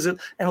time because and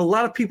a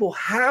lot of people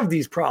have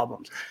these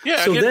problems. Yeah,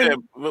 so I get that.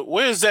 But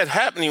where is that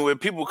happening where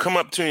people come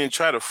up to you and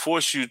try to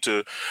force you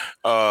to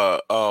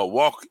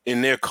walk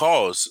in their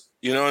cause?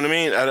 You know what I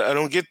mean? I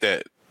don't get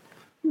that.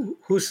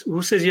 Who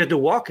says you have to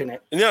walk in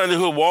it? Yeah,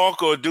 who'll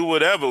walk or do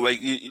whatever.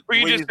 Like you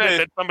just said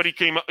that somebody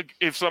came up.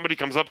 If somebody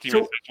comes up to you,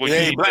 and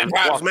says, hey, Black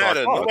Lives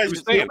Matter.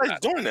 Nobody's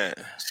doing that.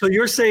 So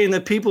you're saying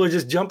that people are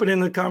just jumping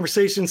in the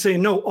conversation,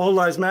 saying no, all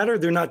lives matter.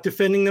 They're not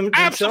defending them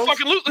themselves.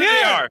 Absolutely,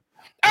 they are.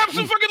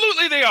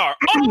 Absolutely, they are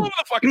all over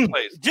the fucking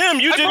place. Jim,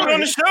 you did it on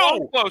the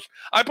show.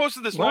 I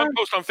posted this long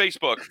post on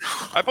Facebook.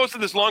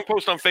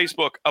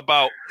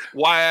 About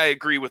why I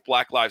agree with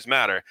Black Lives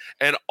Matter,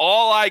 and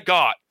all I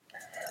got,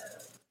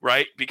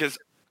 right, because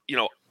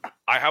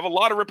I have a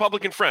lot of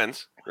Republican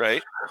friends,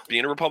 right,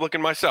 being a Republican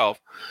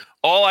myself.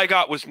 All I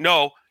got was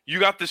no.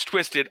 You got this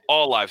twisted.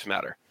 All lives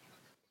matter.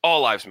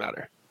 All lives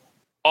matter.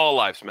 all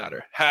lives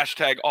matter.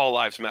 Hashtag all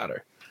lives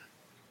matter.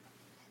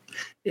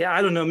 Yeah,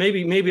 I don't know.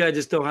 Maybe I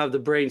just don't have the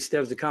brain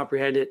stems to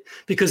comprehend it.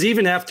 Because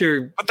even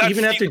after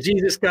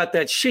Jesus got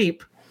that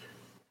sheep,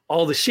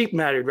 all the sheep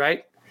mattered,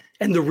 right?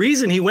 And the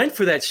reason he went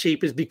for that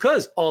sheep is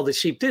because all the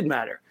sheep did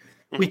matter.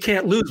 We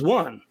can't lose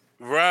one.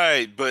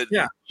 Right, but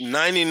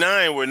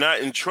 99 were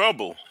not in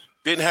trouble.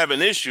 Didn't have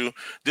an issue.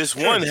 This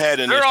one had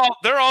an issue.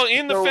 They're all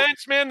in the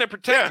fence, man. They're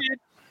protected.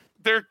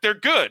 Yeah. They're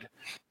good.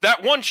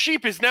 That one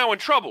sheep is now in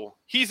trouble.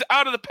 He's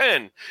out of the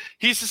pen.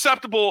 He's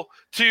susceptible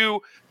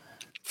to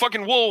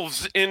fucking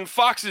wolves and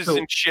foxes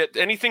and shit.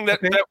 Anything that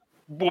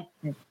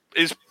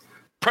is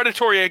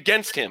predatory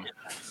against him.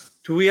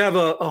 Do we have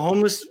a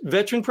homeless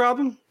veteran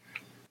problem?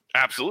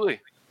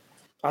 Absolutely.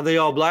 Are they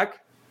all black?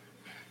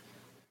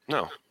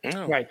 No.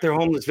 Right, they're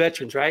homeless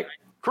veterans, right?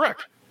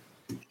 Correct.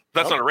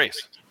 That's not a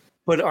race.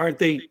 But aren't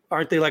they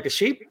like a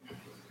sheep?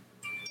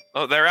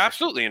 Oh, they're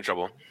absolutely in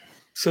trouble.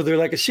 So they're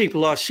like a sheep, a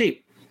lost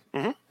sheep.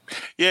 Mm-hmm.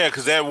 Yeah,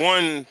 because that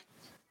one.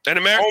 And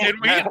America,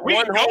 we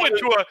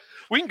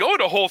can go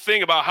into a whole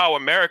thing about how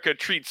America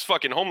treats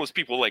fucking homeless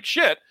people like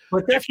shit.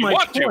 But that's my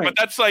point. But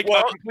that's like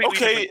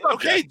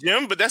okay,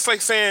 Jim. But that's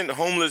like saying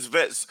homeless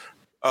vets'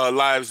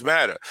 lives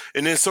matter,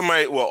 and then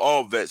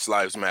all vets'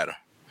 lives matter.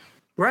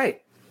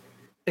 Right.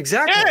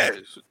 Exactly.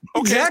 Yes. Okay,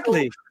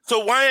 exactly.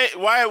 So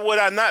why would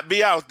I not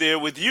be out there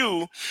with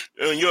you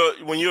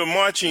when you're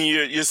marching?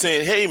 You're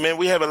saying, hey man,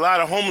 we have a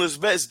lot of homeless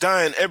vets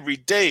dying every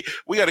day.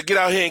 We got to get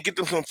out here and get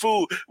them some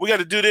food. We got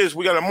to do this.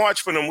 We got to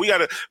march for them. You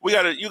got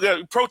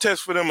to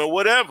protest for them or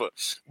whatever.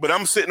 But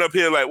I'm sitting up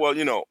here like,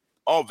 well,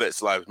 all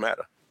vets' lives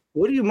matter.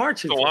 What are you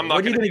marching for? I'm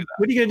not going to do that.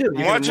 What are you going to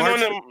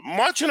do?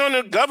 Marching on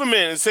the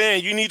government and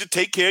saying you need to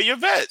take care of your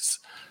vets.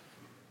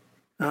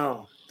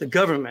 Oh, the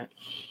government.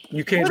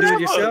 You can't do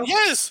it yourself?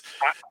 Yes.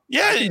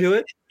 I can do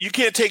it. You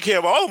can't take care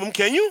of all of them,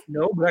 can you?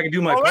 No, but I can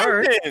do my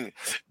part. Then.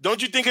 Don't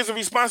you think it's a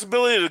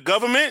responsibility of the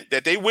government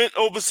that they went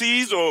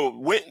overseas or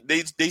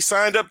they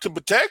signed up to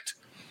protect?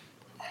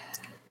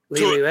 Wait.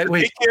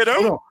 Take care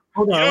of them?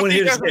 Hold on. I want to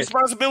hear this. That's the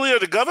responsibility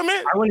of the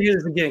government? I want to hear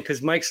this again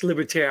because Mike's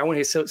libertarian. I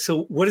want to hear.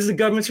 So what is the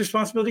government's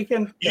responsibility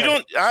again?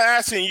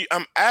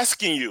 I'm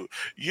asking you.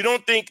 You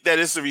don't think that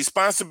it's the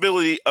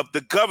responsibility of the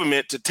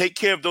government to take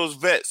care of those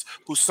vets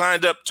who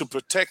signed up to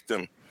protect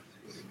them?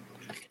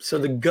 So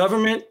the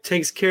government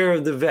takes care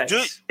of the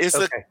vets.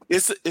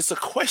 It's a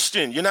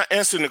question. You're not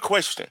answering the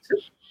question.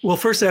 Well,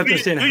 first I have to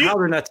understand how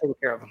they're not taking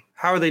care of them.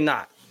 How are they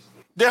not?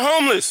 They're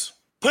homeless.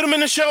 Put them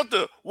in a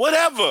shelter.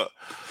 Whatever.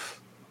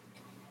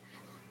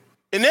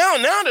 And now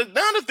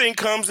the thing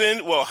comes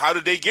in. Well, how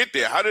did they get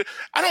there?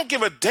 I don't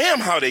give a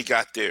damn how they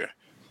got there.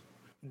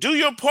 Do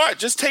your part.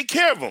 Just take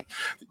care of them.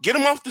 Get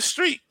them off the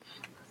street.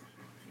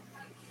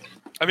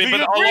 I mean,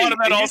 but a lot of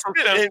that also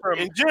stems from.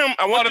 And Jim,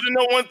 I wanted to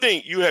know one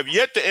thing. You have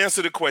yet to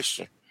answer the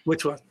question.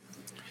 Which one?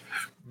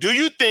 Do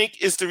you think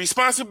it's the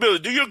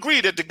responsibility? Do you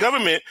agree that the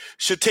government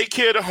should take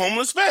care of the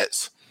homeless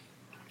vets?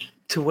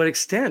 To what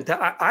extent?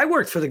 I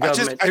worked for the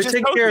government. They're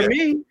taking care of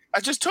me. I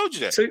just told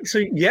you that. So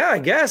yeah, I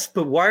guess.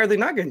 But why are they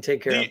not going to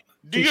take care of them?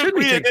 Do you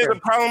agree that there's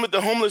a problem with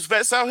the homeless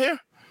vets out here?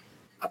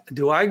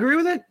 Do I agree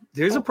with it?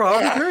 There's a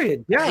problem,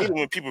 period. Yeah. I hate it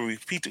when people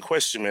repeat the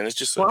question, man. It's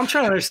just. Well, I'm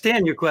trying to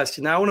understand your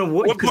question. Now, I want to.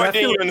 What part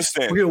didn't you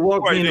understand? We're going to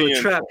walk me into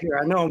a trap here.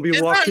 I know I'm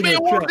being walked into a trap. It's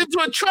not being walked into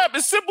a trap.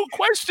 It's simple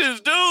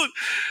questions, dude.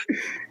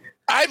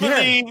 I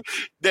believe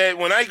that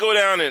when I go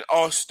down in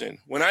Austin,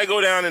 when I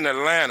go down in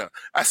Atlanta,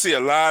 I see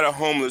a lot of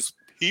homeless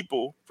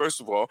people,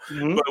 first of all.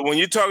 Mm-hmm. But when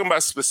you're talking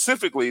about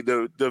specifically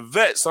the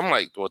vets, I'm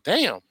like, well,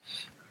 damn,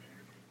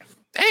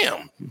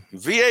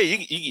 VA,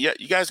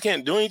 you guys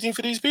can't do anything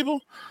for these people?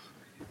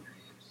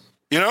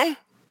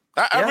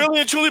 I really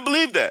and truly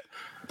believe that.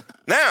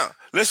 Now,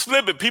 let's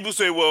flip it. People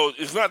say, well,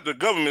 it's not the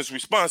government's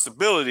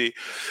responsibility.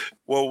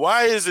 Well,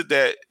 why is it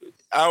that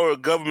our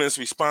government's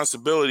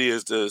responsibility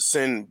is to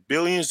send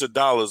billions of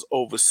dollars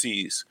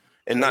overseas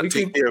and not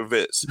take care of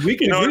vets? We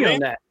can agree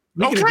on that.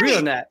 We can agree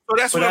on that. So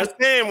that's what I'm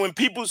saying. When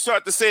people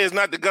start to say it's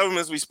not the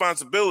government's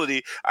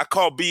responsibility, I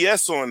call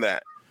BS on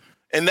that.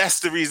 And that's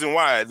the reason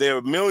why there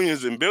are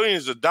millions and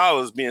billions of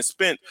dollars being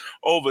spent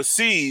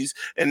overseas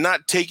and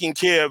not taking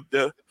care of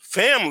the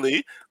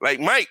family,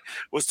 like Mike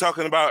was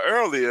talking about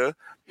earlier,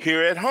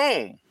 here at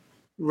home.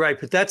 Right,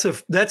 but that's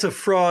a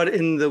fraud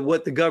in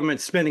what the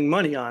government's spending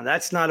money on.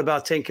 That's not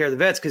about taking care of the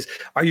vets. Because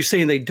are you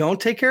saying they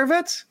don't take care of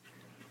vets?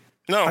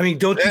 No, I mean,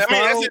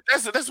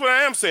 that's what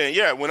I am saying.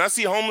 Yeah, when I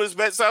see homeless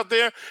vets out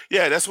there,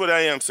 yeah, that's what I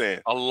am saying.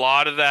 A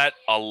lot of that.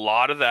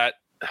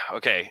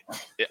 Okay,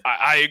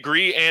 I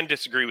agree and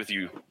disagree with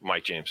you,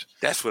 Mike James.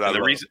 That's what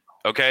the reason.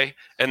 Okay,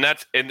 and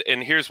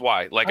here's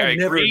why. I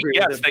agree.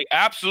 Yes, they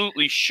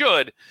absolutely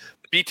should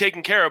be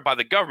taken care of by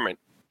the government.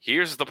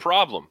 Here's the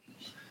problem.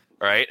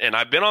 All right, and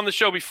I've been on the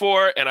show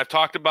before, and I've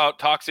talked about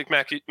toxic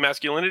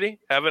masculinity.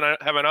 Have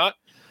I not?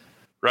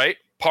 Right.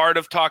 Part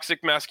of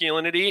toxic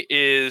masculinity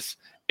is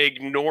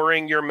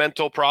ignoring your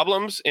mental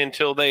problems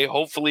until they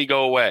hopefully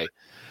go away.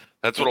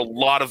 That's what a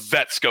lot of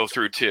vets go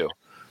through too.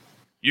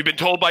 You've been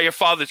told by your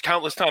fathers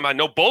countless times. I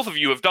know both of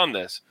you have done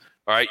this.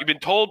 All right. You've been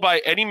told by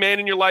any man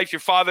in your life,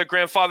 your father,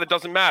 grandfather,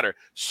 doesn't matter.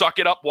 Suck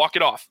it up, walk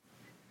it off.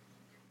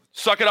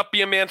 Suck it up,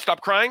 be a man, stop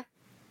crying.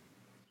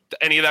 Does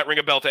any of that ring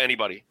a bell to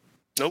anybody?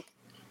 Nope.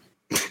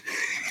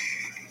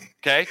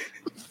 Okay.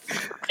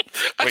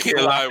 I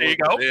can't lie there you with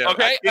go. the damn.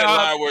 Okay. I can't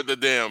lie with the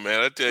damn,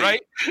 man. I tell you.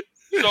 Right.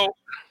 So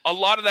a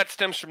lot of that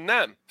stems from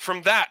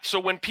that. So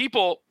when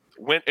people,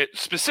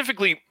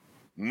 specifically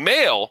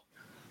male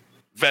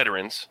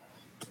veterans,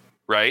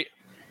 right,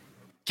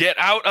 get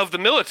out of the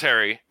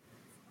military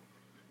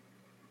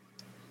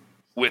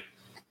with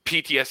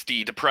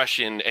PTSD,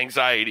 depression,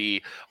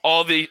 anxiety,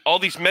 all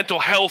these mental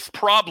health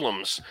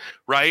problems,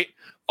 right?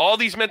 All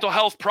these mental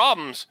health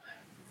problems,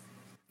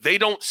 they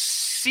don't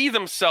see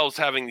themselves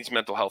having these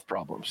mental health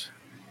problems.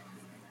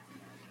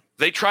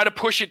 They try to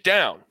push it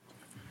down.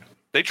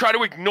 They try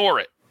to ignore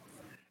it.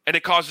 And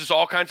it causes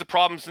all kinds of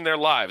problems in their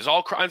lives,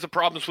 all kinds of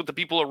problems with the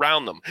people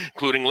around them,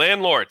 including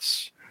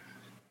landlords,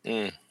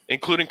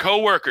 including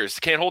coworkers,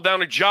 can't hold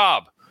down a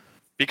job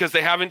because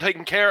they haven't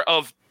taken care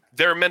of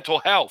their mental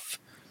health.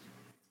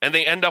 And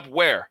they end up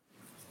where?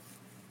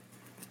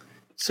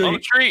 So on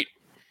the street.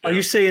 Are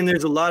you saying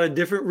there's a lot of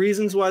different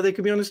reasons why they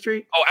could be on the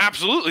street? Oh,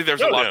 absolutely. There's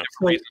a lot of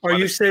different reasons. Are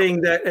you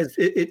saying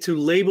that to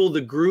label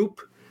the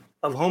group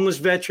of homeless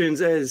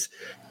veterans as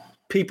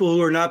people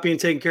who are not being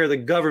taken care of the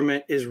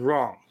government is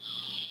wrong?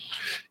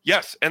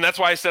 Yes, and that's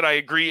why I said I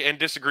agree and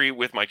disagree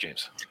with Mike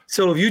James.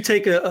 So if you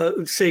take a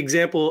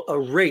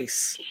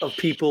race of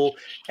people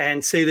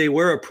and say they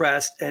were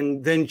oppressed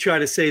and then try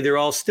to say they're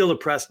all still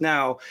oppressed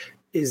now,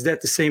 is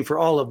that the same for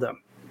all of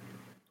them?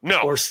 No.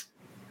 Or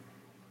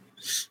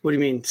what do you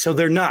mean? So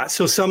they're not.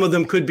 So some of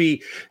them could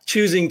be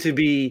choosing to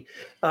be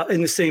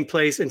in the same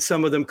place, and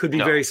some of them could be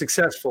very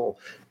successful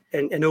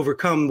and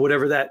overcome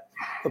whatever that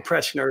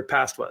oppression or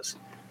past was.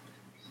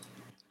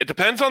 It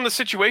depends on the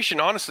situation,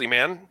 honestly,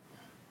 man.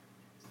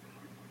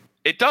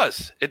 It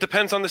does. It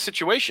depends on the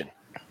situation.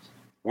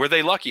 Were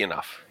they lucky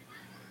enough?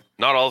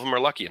 Not all of them are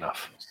lucky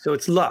enough. So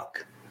it's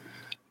luck.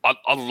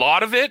 A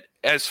lot of it,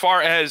 as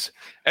far as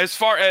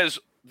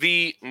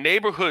the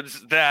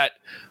neighborhoods that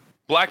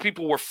Black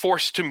people were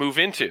forced to move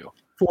into.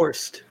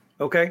 Forced.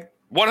 Okay.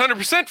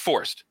 100%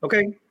 forced.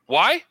 Okay.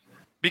 Why?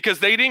 Because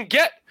they didn't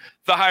get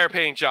the higher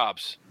paying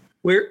jobs.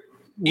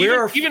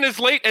 Even as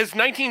late as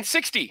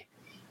 1960.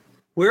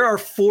 Where are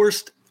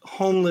forced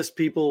homeless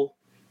people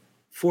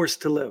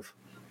forced to live?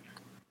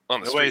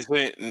 On the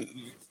street.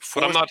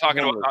 But I'm not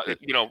talking about,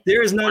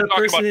 there is not a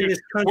person in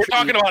this country. We're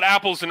talking about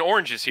apples and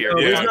oranges here.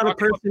 No, there's not a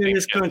person in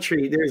this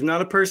country. There's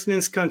not a person in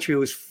this country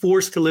who is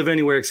forced to live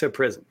anywhere except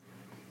prison.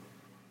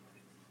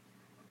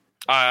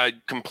 I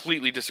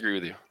completely disagree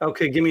with you.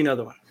 Okay, give me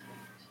another one.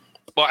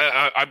 Well,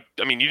 I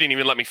mean, you didn't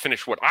even let me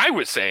finish what I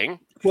was saying.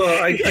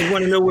 Well, I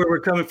want to know where we're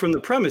coming from the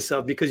premise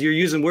of, because you're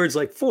using words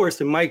like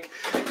forced, and Mike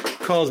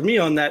calls me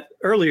on that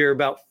earlier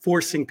about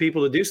forcing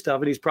people to do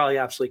stuff, and he's probably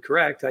absolutely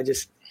correct. I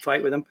just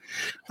fight with him.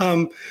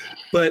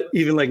 But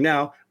even like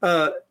now,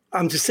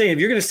 I'm just saying, if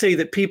you're going to say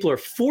that people are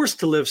forced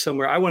to live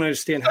somewhere, I want to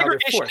understand how they're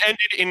forced.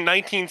 Ended in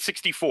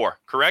 1964,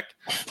 correct?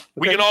 Okay.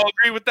 We can all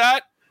agree with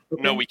that?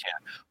 Okay. No, we can't.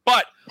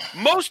 But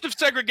most of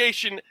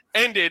segregation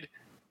ended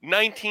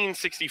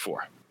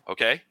 1964,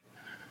 okay?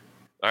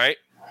 All right?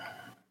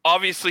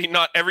 Obviously,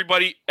 not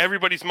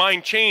everybody's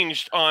mind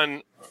changed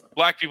on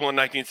Black people in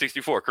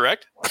 1964,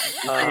 correct?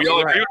 Can we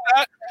all agree with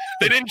that?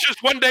 They didn't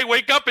just one day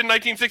wake up in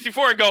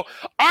 1964 and go,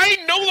 I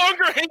no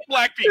longer hate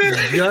Black people.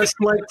 Just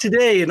like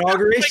today,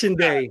 Inauguration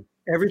Day.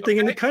 Everything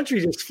in the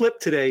country just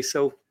flipped today.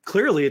 So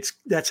clearly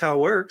that's how it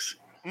works.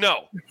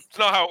 No, it's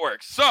not how it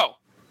works. So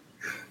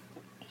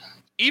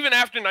even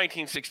after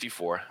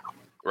 1964,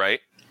 right,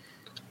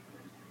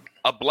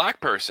 a Black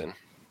person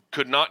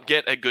could not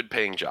get a good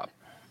paying job.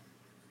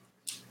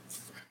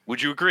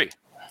 Would you agree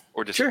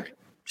or disagree?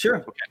 Sure.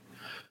 Okay.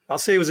 I'll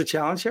say it was a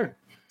challenge, sure.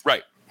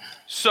 Right.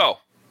 So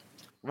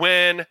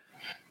when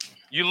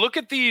you look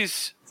at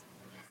these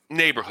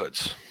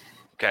neighborhoods,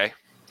 okay,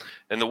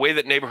 and the way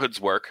that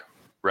neighborhoods work,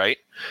 right?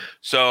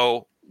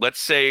 So let's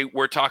say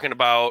we're talking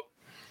about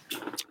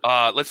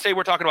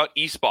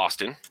East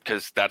Boston,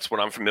 because that's what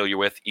I'm familiar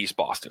with, East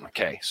Boston.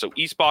 Okay. So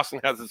East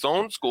Boston has its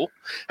own school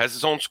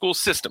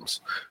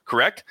systems,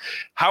 correct?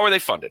 How are they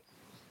funded?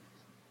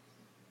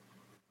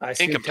 I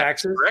see. Income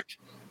taxes. Correct?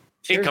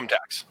 Sure. Income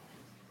tax.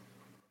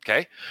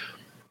 Okay.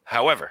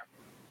 However,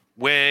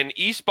 when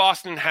East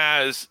Boston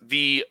has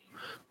the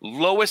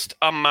lowest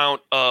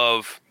amount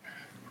of,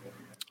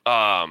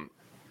 how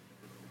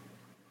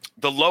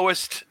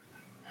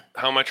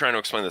am I trying to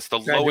explain this? The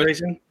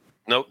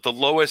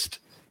lowest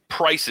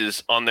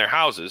prices on their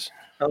houses.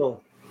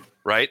 Oh.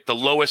 Right? The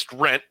lowest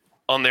rent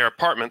on their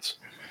apartments.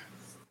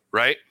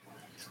 Right?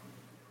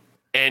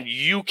 And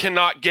you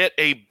cannot get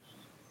a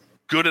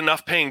good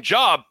enough paying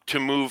job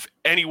to move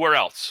anywhere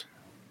else.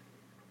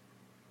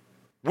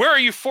 Where are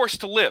you forced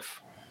to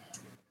live?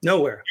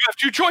 Nowhere. You have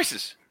two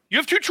choices. You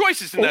have two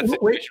choices in that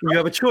situation. Wait, you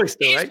have a choice,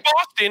 though, right? East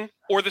Boston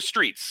or the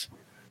streets.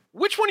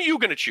 Which one are you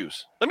going to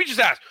choose? Let me just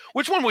ask.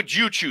 Which one would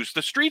you choose,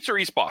 the streets or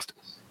East Boston?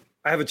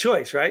 I have a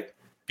choice, right?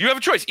 You have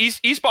a choice,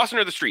 East Boston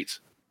or the streets.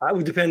 I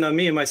would depend on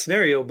me in my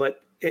scenario,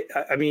 but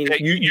I mean,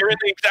 Okay, you're in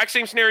the exact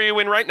same scenario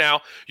you're in right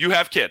now. You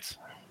have kids.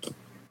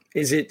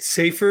 Is it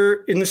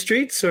safer in the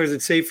streets or is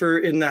it safer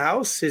in the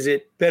house? Is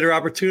it better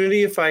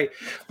opportunity if I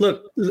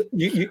look?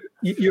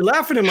 You're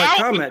laughing at my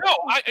comment. No,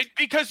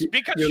 because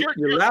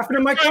you're laughing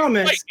at my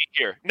comments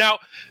here. Now,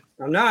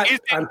 I'm not.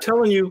 I'm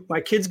telling you,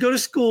 my kids go to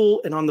school,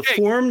 and on the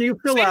form you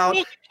fill out,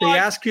 they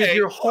ask you if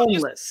you're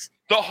homeless.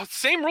 The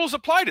same rules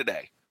apply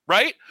today,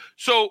 right?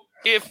 So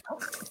if,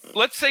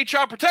 let's say,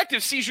 Child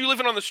Protective sees you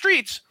living on the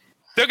streets,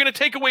 they're going to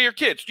take away your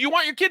kids. Do you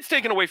want your kids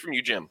taken away from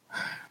you, Jim?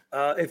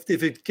 If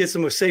it gets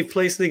them a safe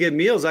place and they get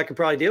meals, I could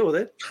probably deal with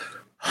it.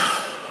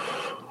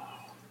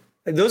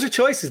 And those are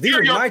choices. These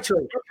are my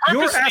choices.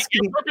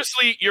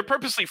 You're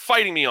purposely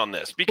fighting me on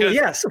this because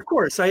yes, of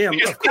course I am.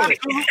 Of course.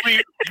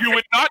 Absolutely, you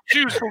would not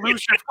choose to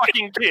lose your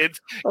fucking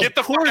kids. Get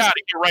the fuck out of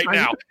here right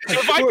now. So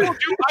if I told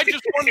you I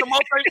just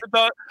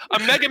won a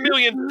Mega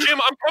Million, Jim,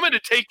 I'm coming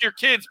to take your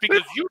kids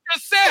because you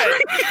just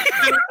said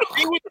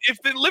if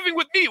they're living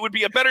with me, it would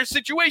be a better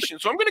situation.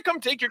 So I'm going to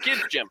come take your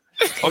kids, Jim.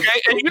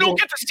 Okay, and you don't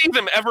get to see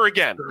them ever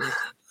again.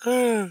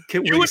 Can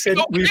we send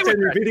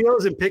your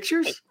videos and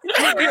pictures?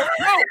 No,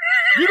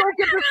 you don't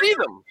get to see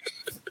them.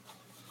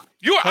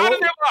 You are out of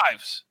their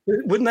lives.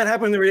 Wouldn't that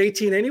happen when they were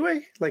 18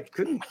 anyway? Like,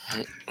 couldn't.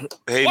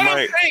 Hey, what Mike,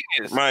 I'm saying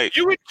is, Mike,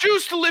 you would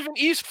choose to live in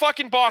East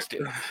fucking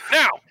Boston.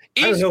 Now,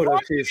 East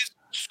Boston's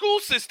school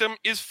system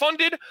is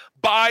funded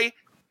by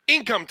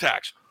income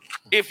tax.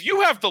 If you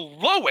have the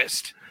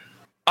lowest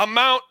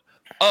amount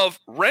of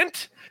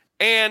rent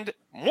and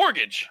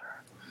mortgage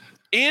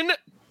in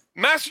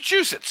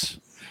Massachusetts,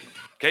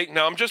 okay,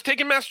 now I'm just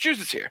taking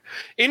Massachusetts here.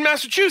 In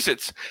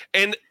Massachusetts,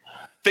 and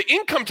the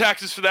income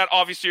taxes for that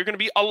obviously are going to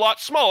be a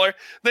lot smaller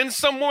than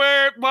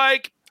somewhere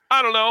like,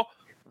 I don't know,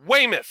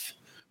 Weymouth,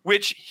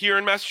 which here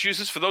in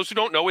Massachusetts, for those who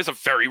don't know, is a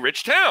very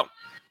rich town.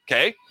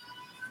 Okay?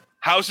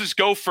 Houses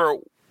go for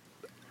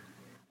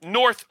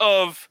north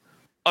of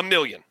 $1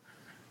 million.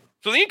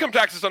 So the income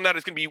taxes on that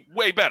is going to be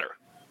way better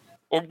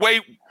or way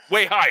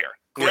higher.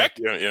 Correct?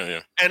 Yeah.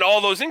 And all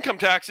those income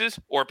taxes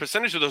or a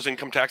percentage of those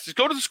income taxes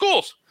go to the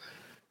schools.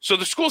 So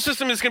the school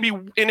system is going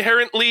to be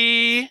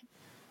inherently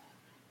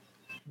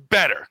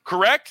better,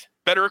 correct?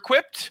 Better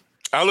equipped?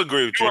 I'll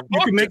agree with you. You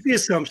can make the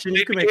assumption.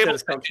 You can make that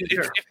assumption.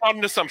 It's not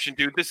an assumption,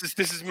 dude. This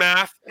is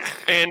math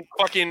and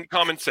fucking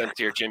common sense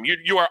here, Jim.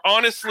 You are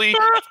honestly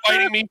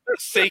fighting me for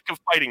the sake of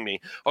fighting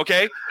me,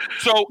 okay?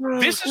 So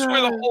this is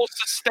where the whole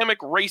systemic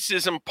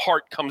racism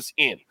part comes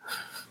in,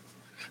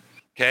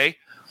 okay?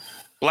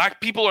 Black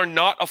people are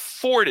not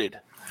afforded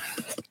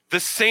the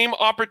same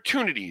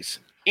opportunities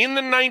in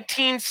the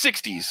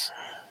 1960s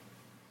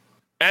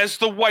as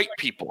the white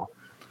people.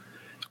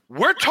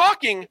 We're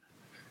talking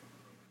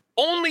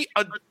only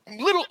a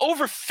little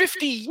over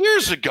 50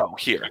 years ago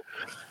here.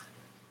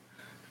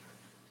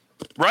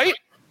 Right?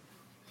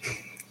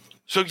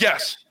 So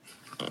yes,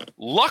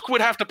 luck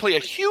would have to play a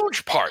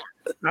huge part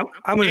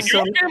I'm going in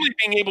your family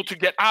being able to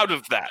get out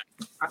of that.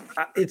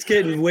 It's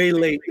getting way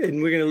late, and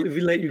if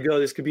we let you go,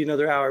 this could be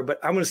another hour, but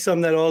I'm going to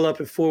sum that all up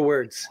in 4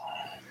 words.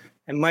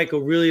 And Mike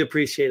will really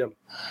appreciate them.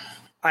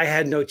 I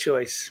had no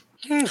choice.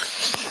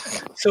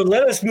 So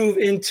let us move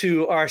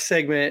into our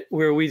segment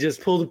where we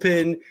just pull the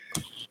pin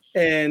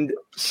and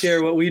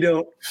share what we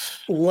don't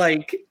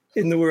like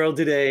in the world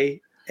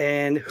today.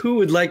 And who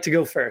would like to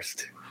go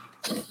first?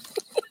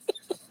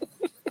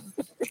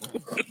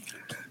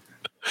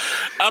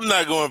 I'm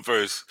not going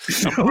first.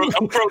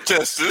 I'm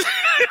protesting.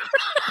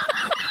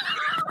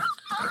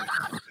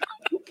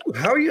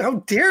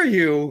 How dare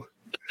you?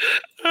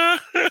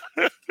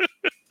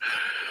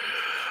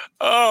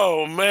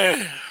 Oh,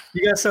 man.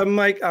 You got something,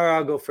 Mike? Or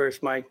I'll go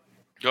first, Mike.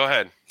 Go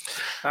ahead.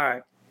 All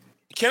right.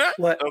 Can I?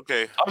 What?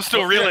 Okay. I'm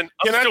still reeling.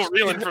 I'm still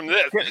reeling from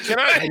this. Can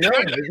I? I know.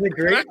 Isn't it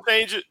great? Can I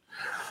change it?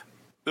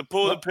 The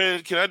pull the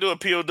pin. Can I do a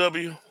POW?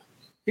 You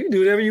can do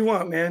whatever you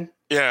want, man.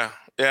 Yeah.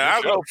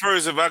 I'll go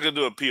first if I could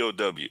do a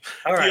POW.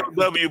 All right.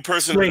 POW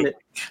person of the week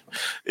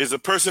is a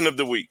person of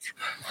the week.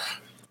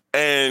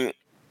 And,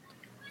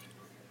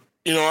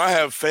 I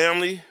have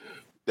family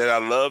that I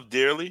love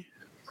dearly.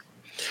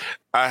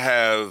 I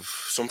have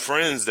some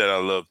friends that I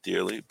love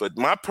dearly. But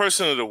my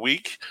person of the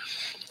week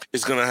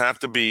is going to have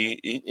to be,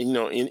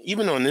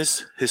 even on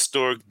this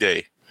historic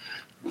day,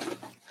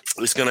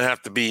 it's going to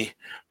have to be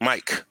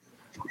Mike.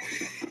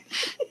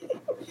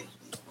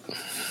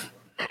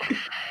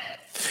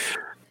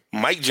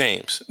 Mike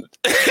James.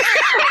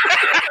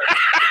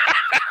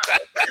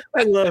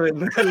 I love it,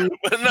 man.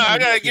 But no, I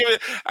gotta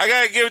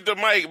give it to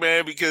Mike,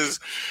 man, because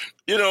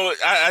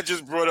I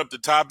just brought up the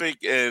topic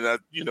and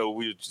we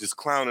were just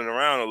clowning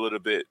around a little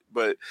bit,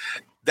 but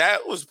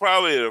that was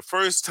probably the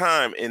first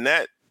time in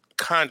that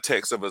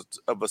context of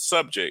a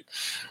subject.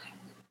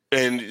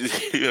 And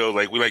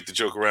like we like to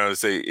joke around and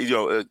say,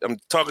 I'm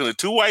talking to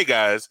 2 white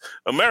guys,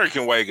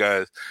 American white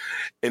guys,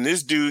 and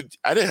this dude,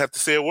 I didn't have to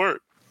say a word.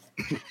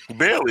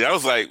 Barely. I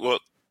was like, well,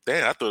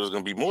 damn, I thought it was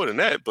going to be more than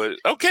that, but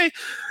okay.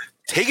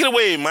 Take it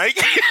away, Mike.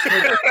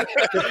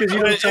 Because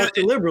you don't talk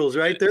to liberals,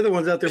 right? They're the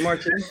ones out there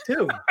marching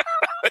too.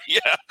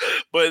 Yeah,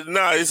 but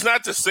no, it's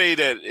not to say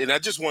that, and I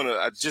just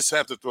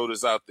have to throw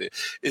this out there.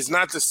 It's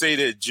not to say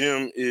that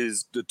Jim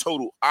is the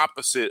total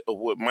opposite of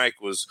what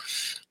Mike was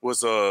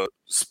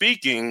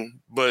speaking,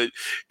 but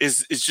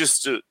it's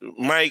just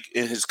Mike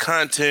and his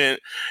content,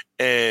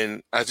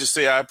 and I just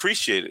say I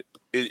appreciate it.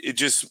 It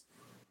just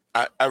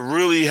I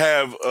really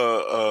have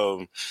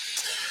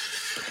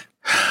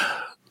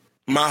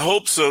my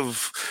hopes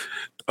of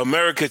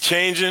America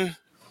changing.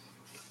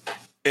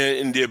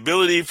 And the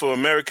ability for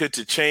America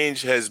to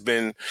change has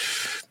been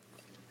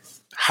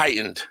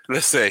heightened,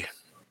 let's say,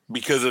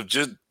 because of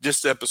just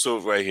this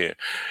episode right here.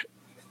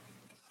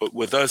 But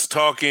with us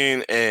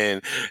talking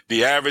and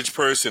the average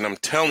person, I'm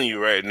telling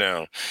you right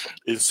now,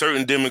 in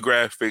certain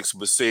demographics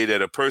would say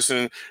that a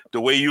person, the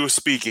way you were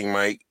speaking,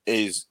 Mike,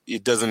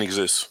 it doesn't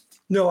exist.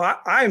 No,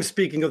 I am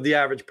speaking of the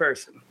average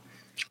person.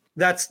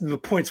 That's the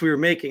points we were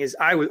making. Is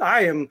I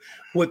am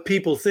what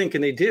people think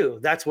and they do.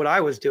 That's what I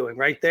was doing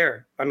right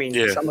there. I mean,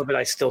 some of it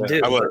I still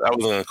do. I was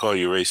going to call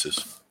you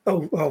racist.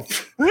 Oh,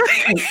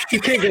 you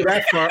can't go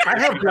that far. I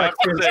have black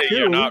friends too.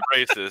 You're not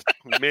racist.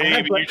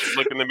 Maybe you should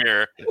look in the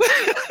mirror.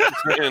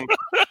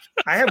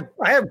 I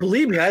have.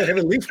 Believe me, I have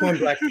at least one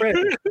black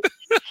friend.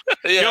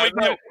 Yeah, I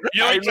know.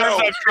 I've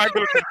tried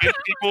to convince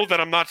people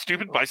that I'm not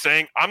stupid by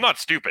saying I'm not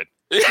stupid.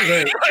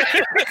 Right.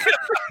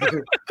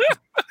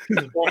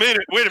 Well,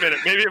 wait a minute.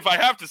 Maybe if I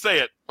have to say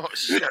it. Oh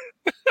shit.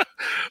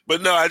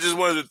 But no, I just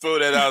wanted to throw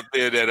that out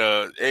there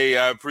that hey,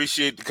 I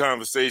appreciate the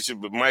conversation,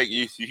 but Mike,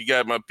 you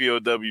got my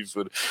POW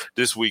for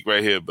this week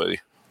right here, buddy.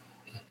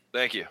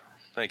 Thank you.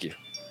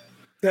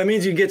 That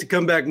means you get to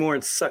come back more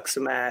and suck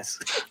some ass.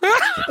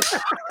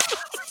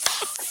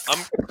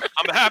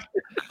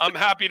 I'm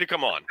happy to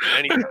come on.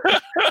 Anytime.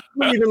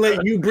 We'll even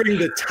let you bring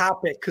the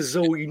topic because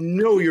so we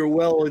know you're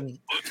well.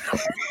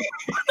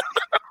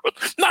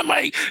 Not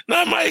Mike.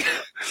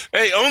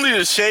 Hey, only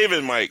the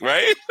shaving Mike,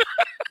 right?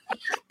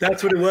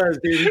 That's what it was,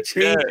 dude. He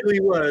changed who he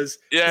was.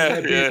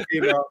 Yeah.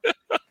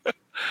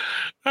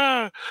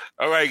 All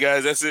right,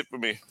 guys, that's it for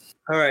me.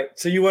 All right.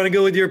 So you want to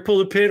go with your pull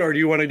the pin, or do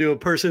you want to do a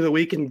person of the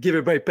week and give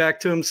it right back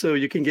to him so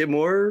you can get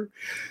more?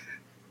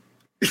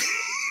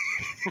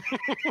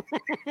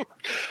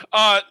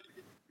 I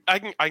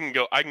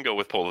can go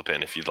with pull the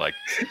pin if you'd like.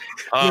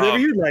 Whatever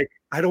you'd like.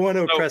 I don't want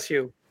to oppress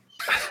you.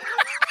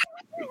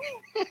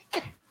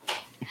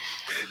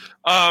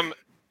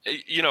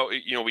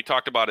 We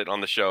talked about it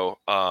on the show,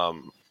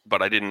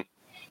 but I didn't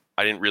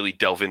really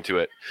delve into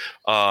it.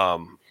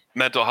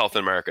 Mental health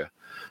in America.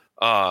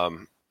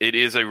 It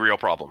is a real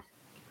problem.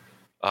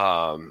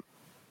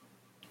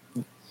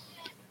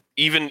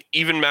 Even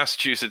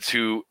Massachusetts,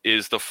 who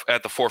is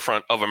at the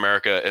forefront of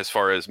America as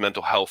far as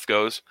mental health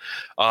goes,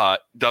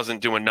 doesn't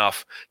do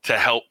enough to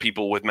help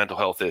people with mental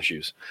health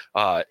issues.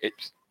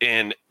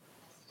 And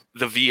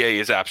the VA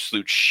is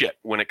absolute shit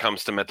when it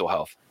comes to mental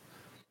health.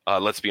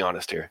 Let's be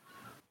honest here.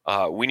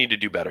 We need to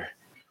do better.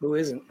 Who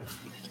isn't?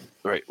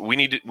 Right. We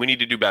need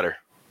to do better.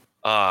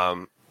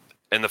 And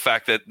the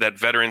fact that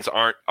veterans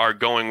are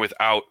going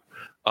without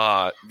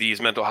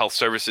these mental health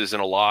services in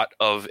a lot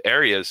of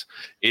areas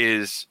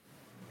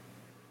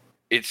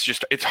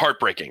it's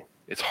heartbreaking.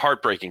 It's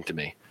heartbreaking to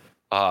me.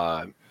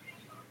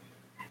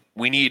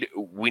 We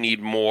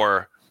need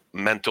more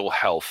mental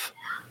health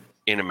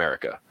in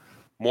America,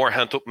 more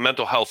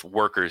mental health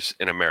workers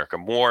in America,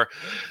 more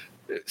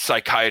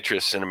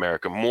psychiatrists in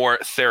America, more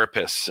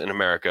therapists in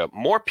America,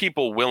 more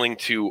people willing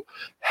to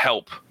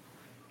help.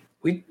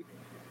 We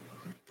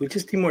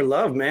just need more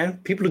love, man.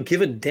 People who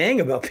give a dang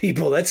about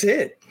people. That's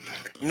it.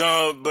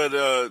 No, but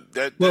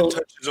that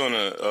touches on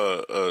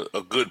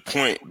a good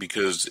point,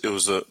 because it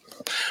was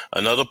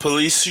another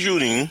police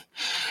shooting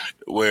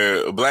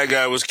where a black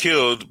guy was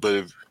killed.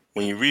 But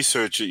when you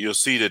research it, you'll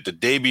see that the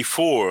day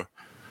before,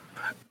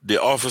 the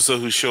officer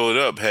who showed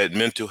up had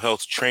mental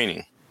health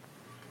training,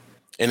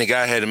 and the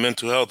guy had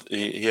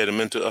he had a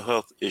mental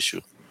health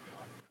issue,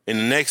 and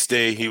the next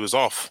day he was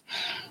off,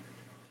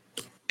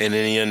 and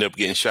then he ended up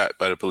getting shot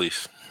by the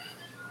police.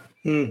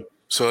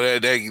 So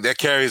that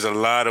carries a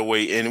lot of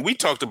weight, and we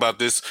talked about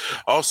this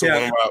also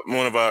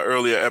one of our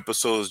earlier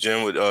episodes,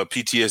 Jim, with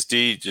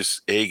PTSD.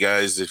 Just, hey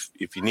guys,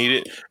 if you need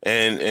it,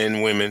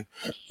 and women,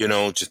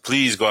 just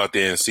please go out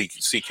there and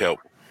seek help.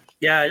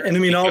 Yeah, and I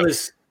mean all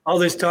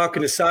this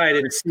talking aside,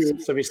 and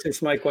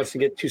since Mike wants to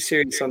get too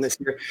serious on this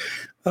here,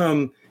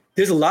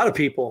 there's a lot of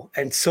people,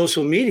 and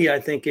social media, I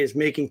think, is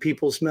making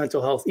people's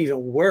mental health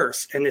even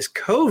worse. And this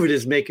COVID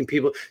is making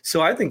people.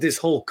 So I think this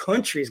whole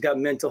country's got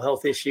mental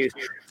health issues.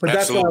 But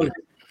Absolutely. That's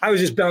why I was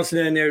just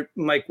bouncing in there,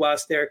 Mike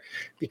Wass there,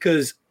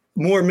 because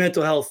more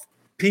mental health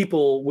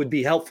people would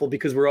be helpful,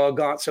 because we're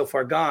all so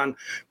far gone.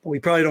 But we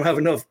probably don't have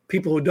enough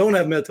people who don't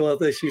have mental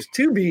health issues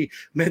to be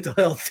mental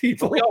health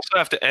people. But we also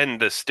have to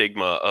end the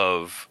stigma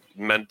of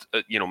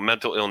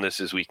mental illness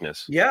is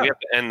weakness. Yeah, we have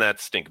to end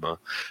that stigma,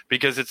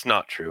 because it's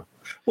not true.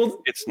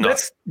 Well, it's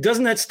not.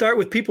 Doesn't that start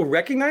with people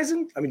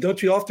recognizing? I mean,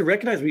 don't you often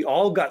recognize we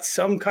all got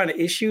some kind of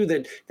issue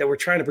that we're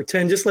trying to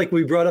pretend, just like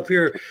we brought up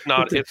here, it's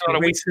not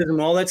racism,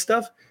 all that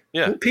stuff.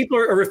 Yeah, people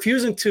are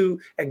refusing to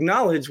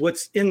acknowledge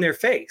what's in their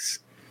face.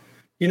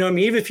 You know what I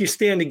mean? Even if you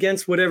stand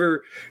against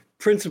whatever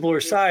principle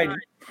or side,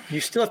 you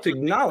still have to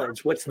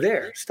acknowledge what's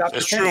there. Stop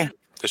pretending. True.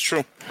 That's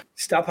true.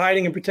 Stop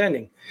hiding and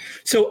pretending.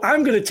 So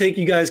I'm going to take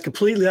you guys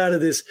completely out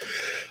of this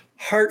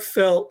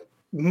heartfelt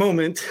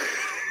moment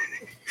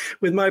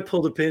with my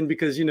pull the pin,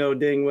 because you know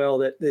dang well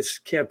that this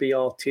can't be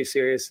all too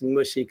serious and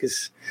mushy,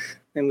 because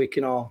then we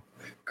can all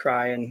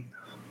cry and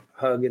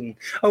hug and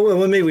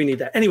well maybe we need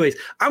that. Anyways,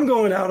 I'm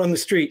going out on the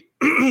street,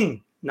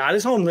 not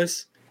as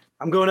homeless.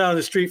 I'm going out on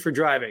the street for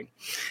driving.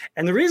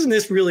 And the reason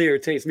this really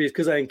irritates me is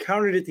because I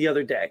encountered it the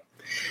other day.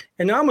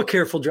 And now I'm a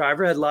careful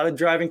driver. I had a lot of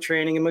driving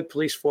training in my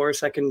police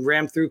force. I can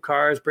ram through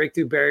cars, break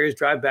through barriers,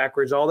 drive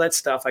backwards, all that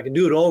stuff. I can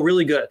do it all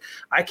really good.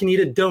 I can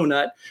eat a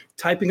donut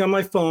typing on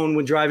my phone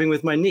when driving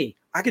with my knee.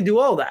 I can do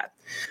all that.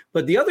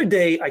 But the other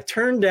day, I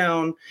turned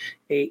down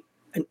an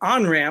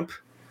on-ramp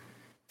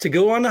to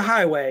go on the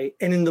highway.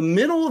 And in the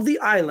middle of the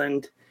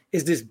island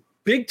is this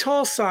big,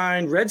 tall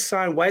sign, red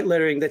sign, white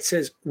lettering that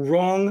says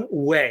wrong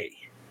way.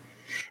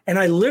 And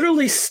I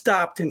literally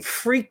stopped and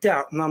freaked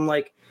out. And I'm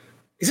like,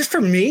 is this for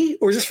me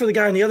or is this for the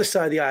guy on the other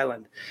side of the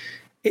island?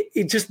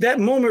 It just, that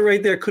moment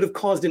right there could have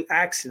caused an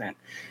accident.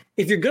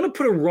 If you're going to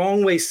put a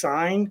wrong way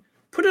sign,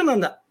 put it on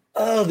the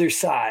other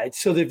side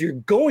so that if you're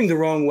going the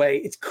wrong way,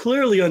 it's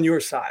clearly on your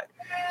side.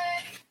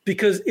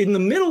 Because in the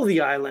middle of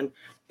the island,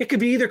 it could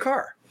be either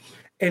car.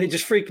 And it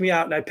just freaked me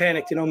out and I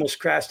panicked and almost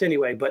crashed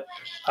anyway. But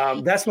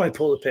that's my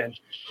pull the pin.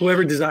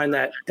 Whoever designed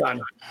that, done.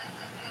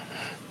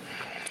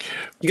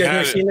 You guys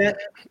ever seen that?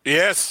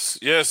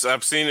 Yes,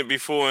 I've seen it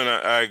before, and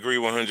I agree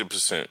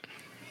 100%.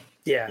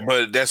 Yeah.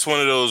 But that's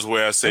one of those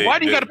where I say, why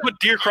do you got to put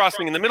deer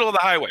crossing in the middle of the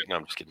highway? No,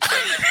 I'm just kidding.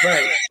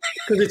 Right.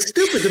 Because it's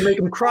stupid to make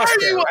them cross.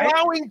 Why are you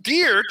allowing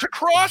deer to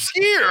cross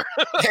here?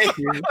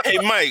 Hey,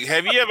 Mike,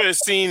 have you ever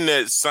seen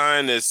that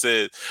sign that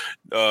said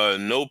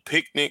no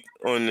picnic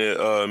on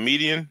the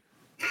median?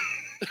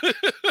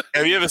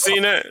 Have you ever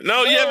seen that?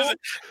 No, you haven't.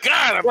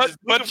 God,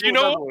 but you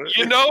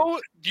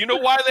know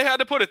why they had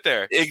to put it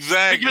there?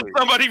 Exactly. Because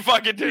somebody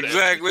fucking did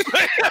exactly.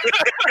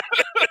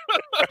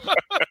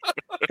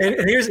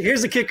 And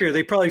here's the kicker: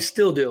 they probably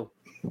still do.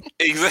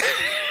 Exactly.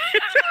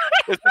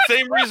 It's the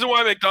same reason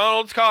why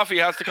McDonald's coffee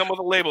has to come with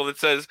a label that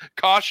says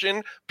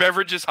 "Caution: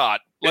 Beverage is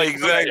hot." Like,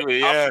 exactly.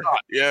 Yeah.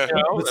 You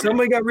know? But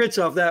somebody got rich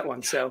off that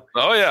one. So.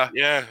 Oh yeah.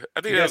 Yeah.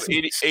 I think that's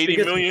 80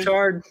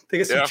 million. They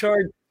got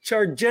some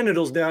charred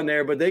genitals down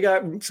there, but they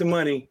got some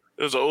money.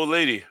 It was an old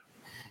lady.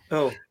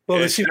 Oh,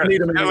 well, she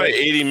made them like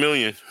 80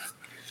 million.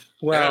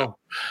 Wow.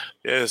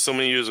 Yeah, so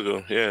many years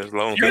ago. Yeah, it's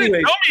long. You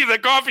didn't tell me the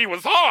coffee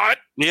was hot.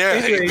 Yeah,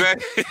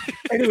 exactly.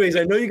 Anyways,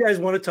 I know you guys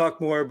want to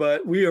talk more,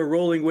 but we are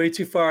rolling way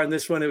too far on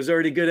this one. It was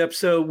already a good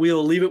episode.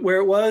 We'll leave it where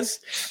it was,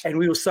 and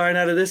we will sign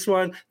out of this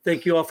one.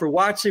 Thank you all for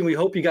watching. We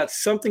hope you got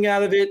something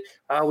out of it.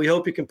 We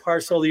hope you can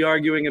parse all the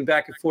arguing and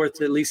back and forth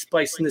to at least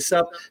spicing this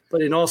up.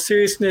 But in all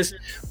seriousness,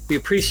 we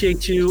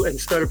appreciate you and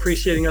start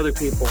appreciating other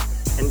people.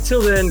 And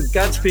until then,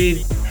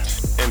 Godspeed.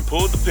 And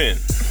pull the pin.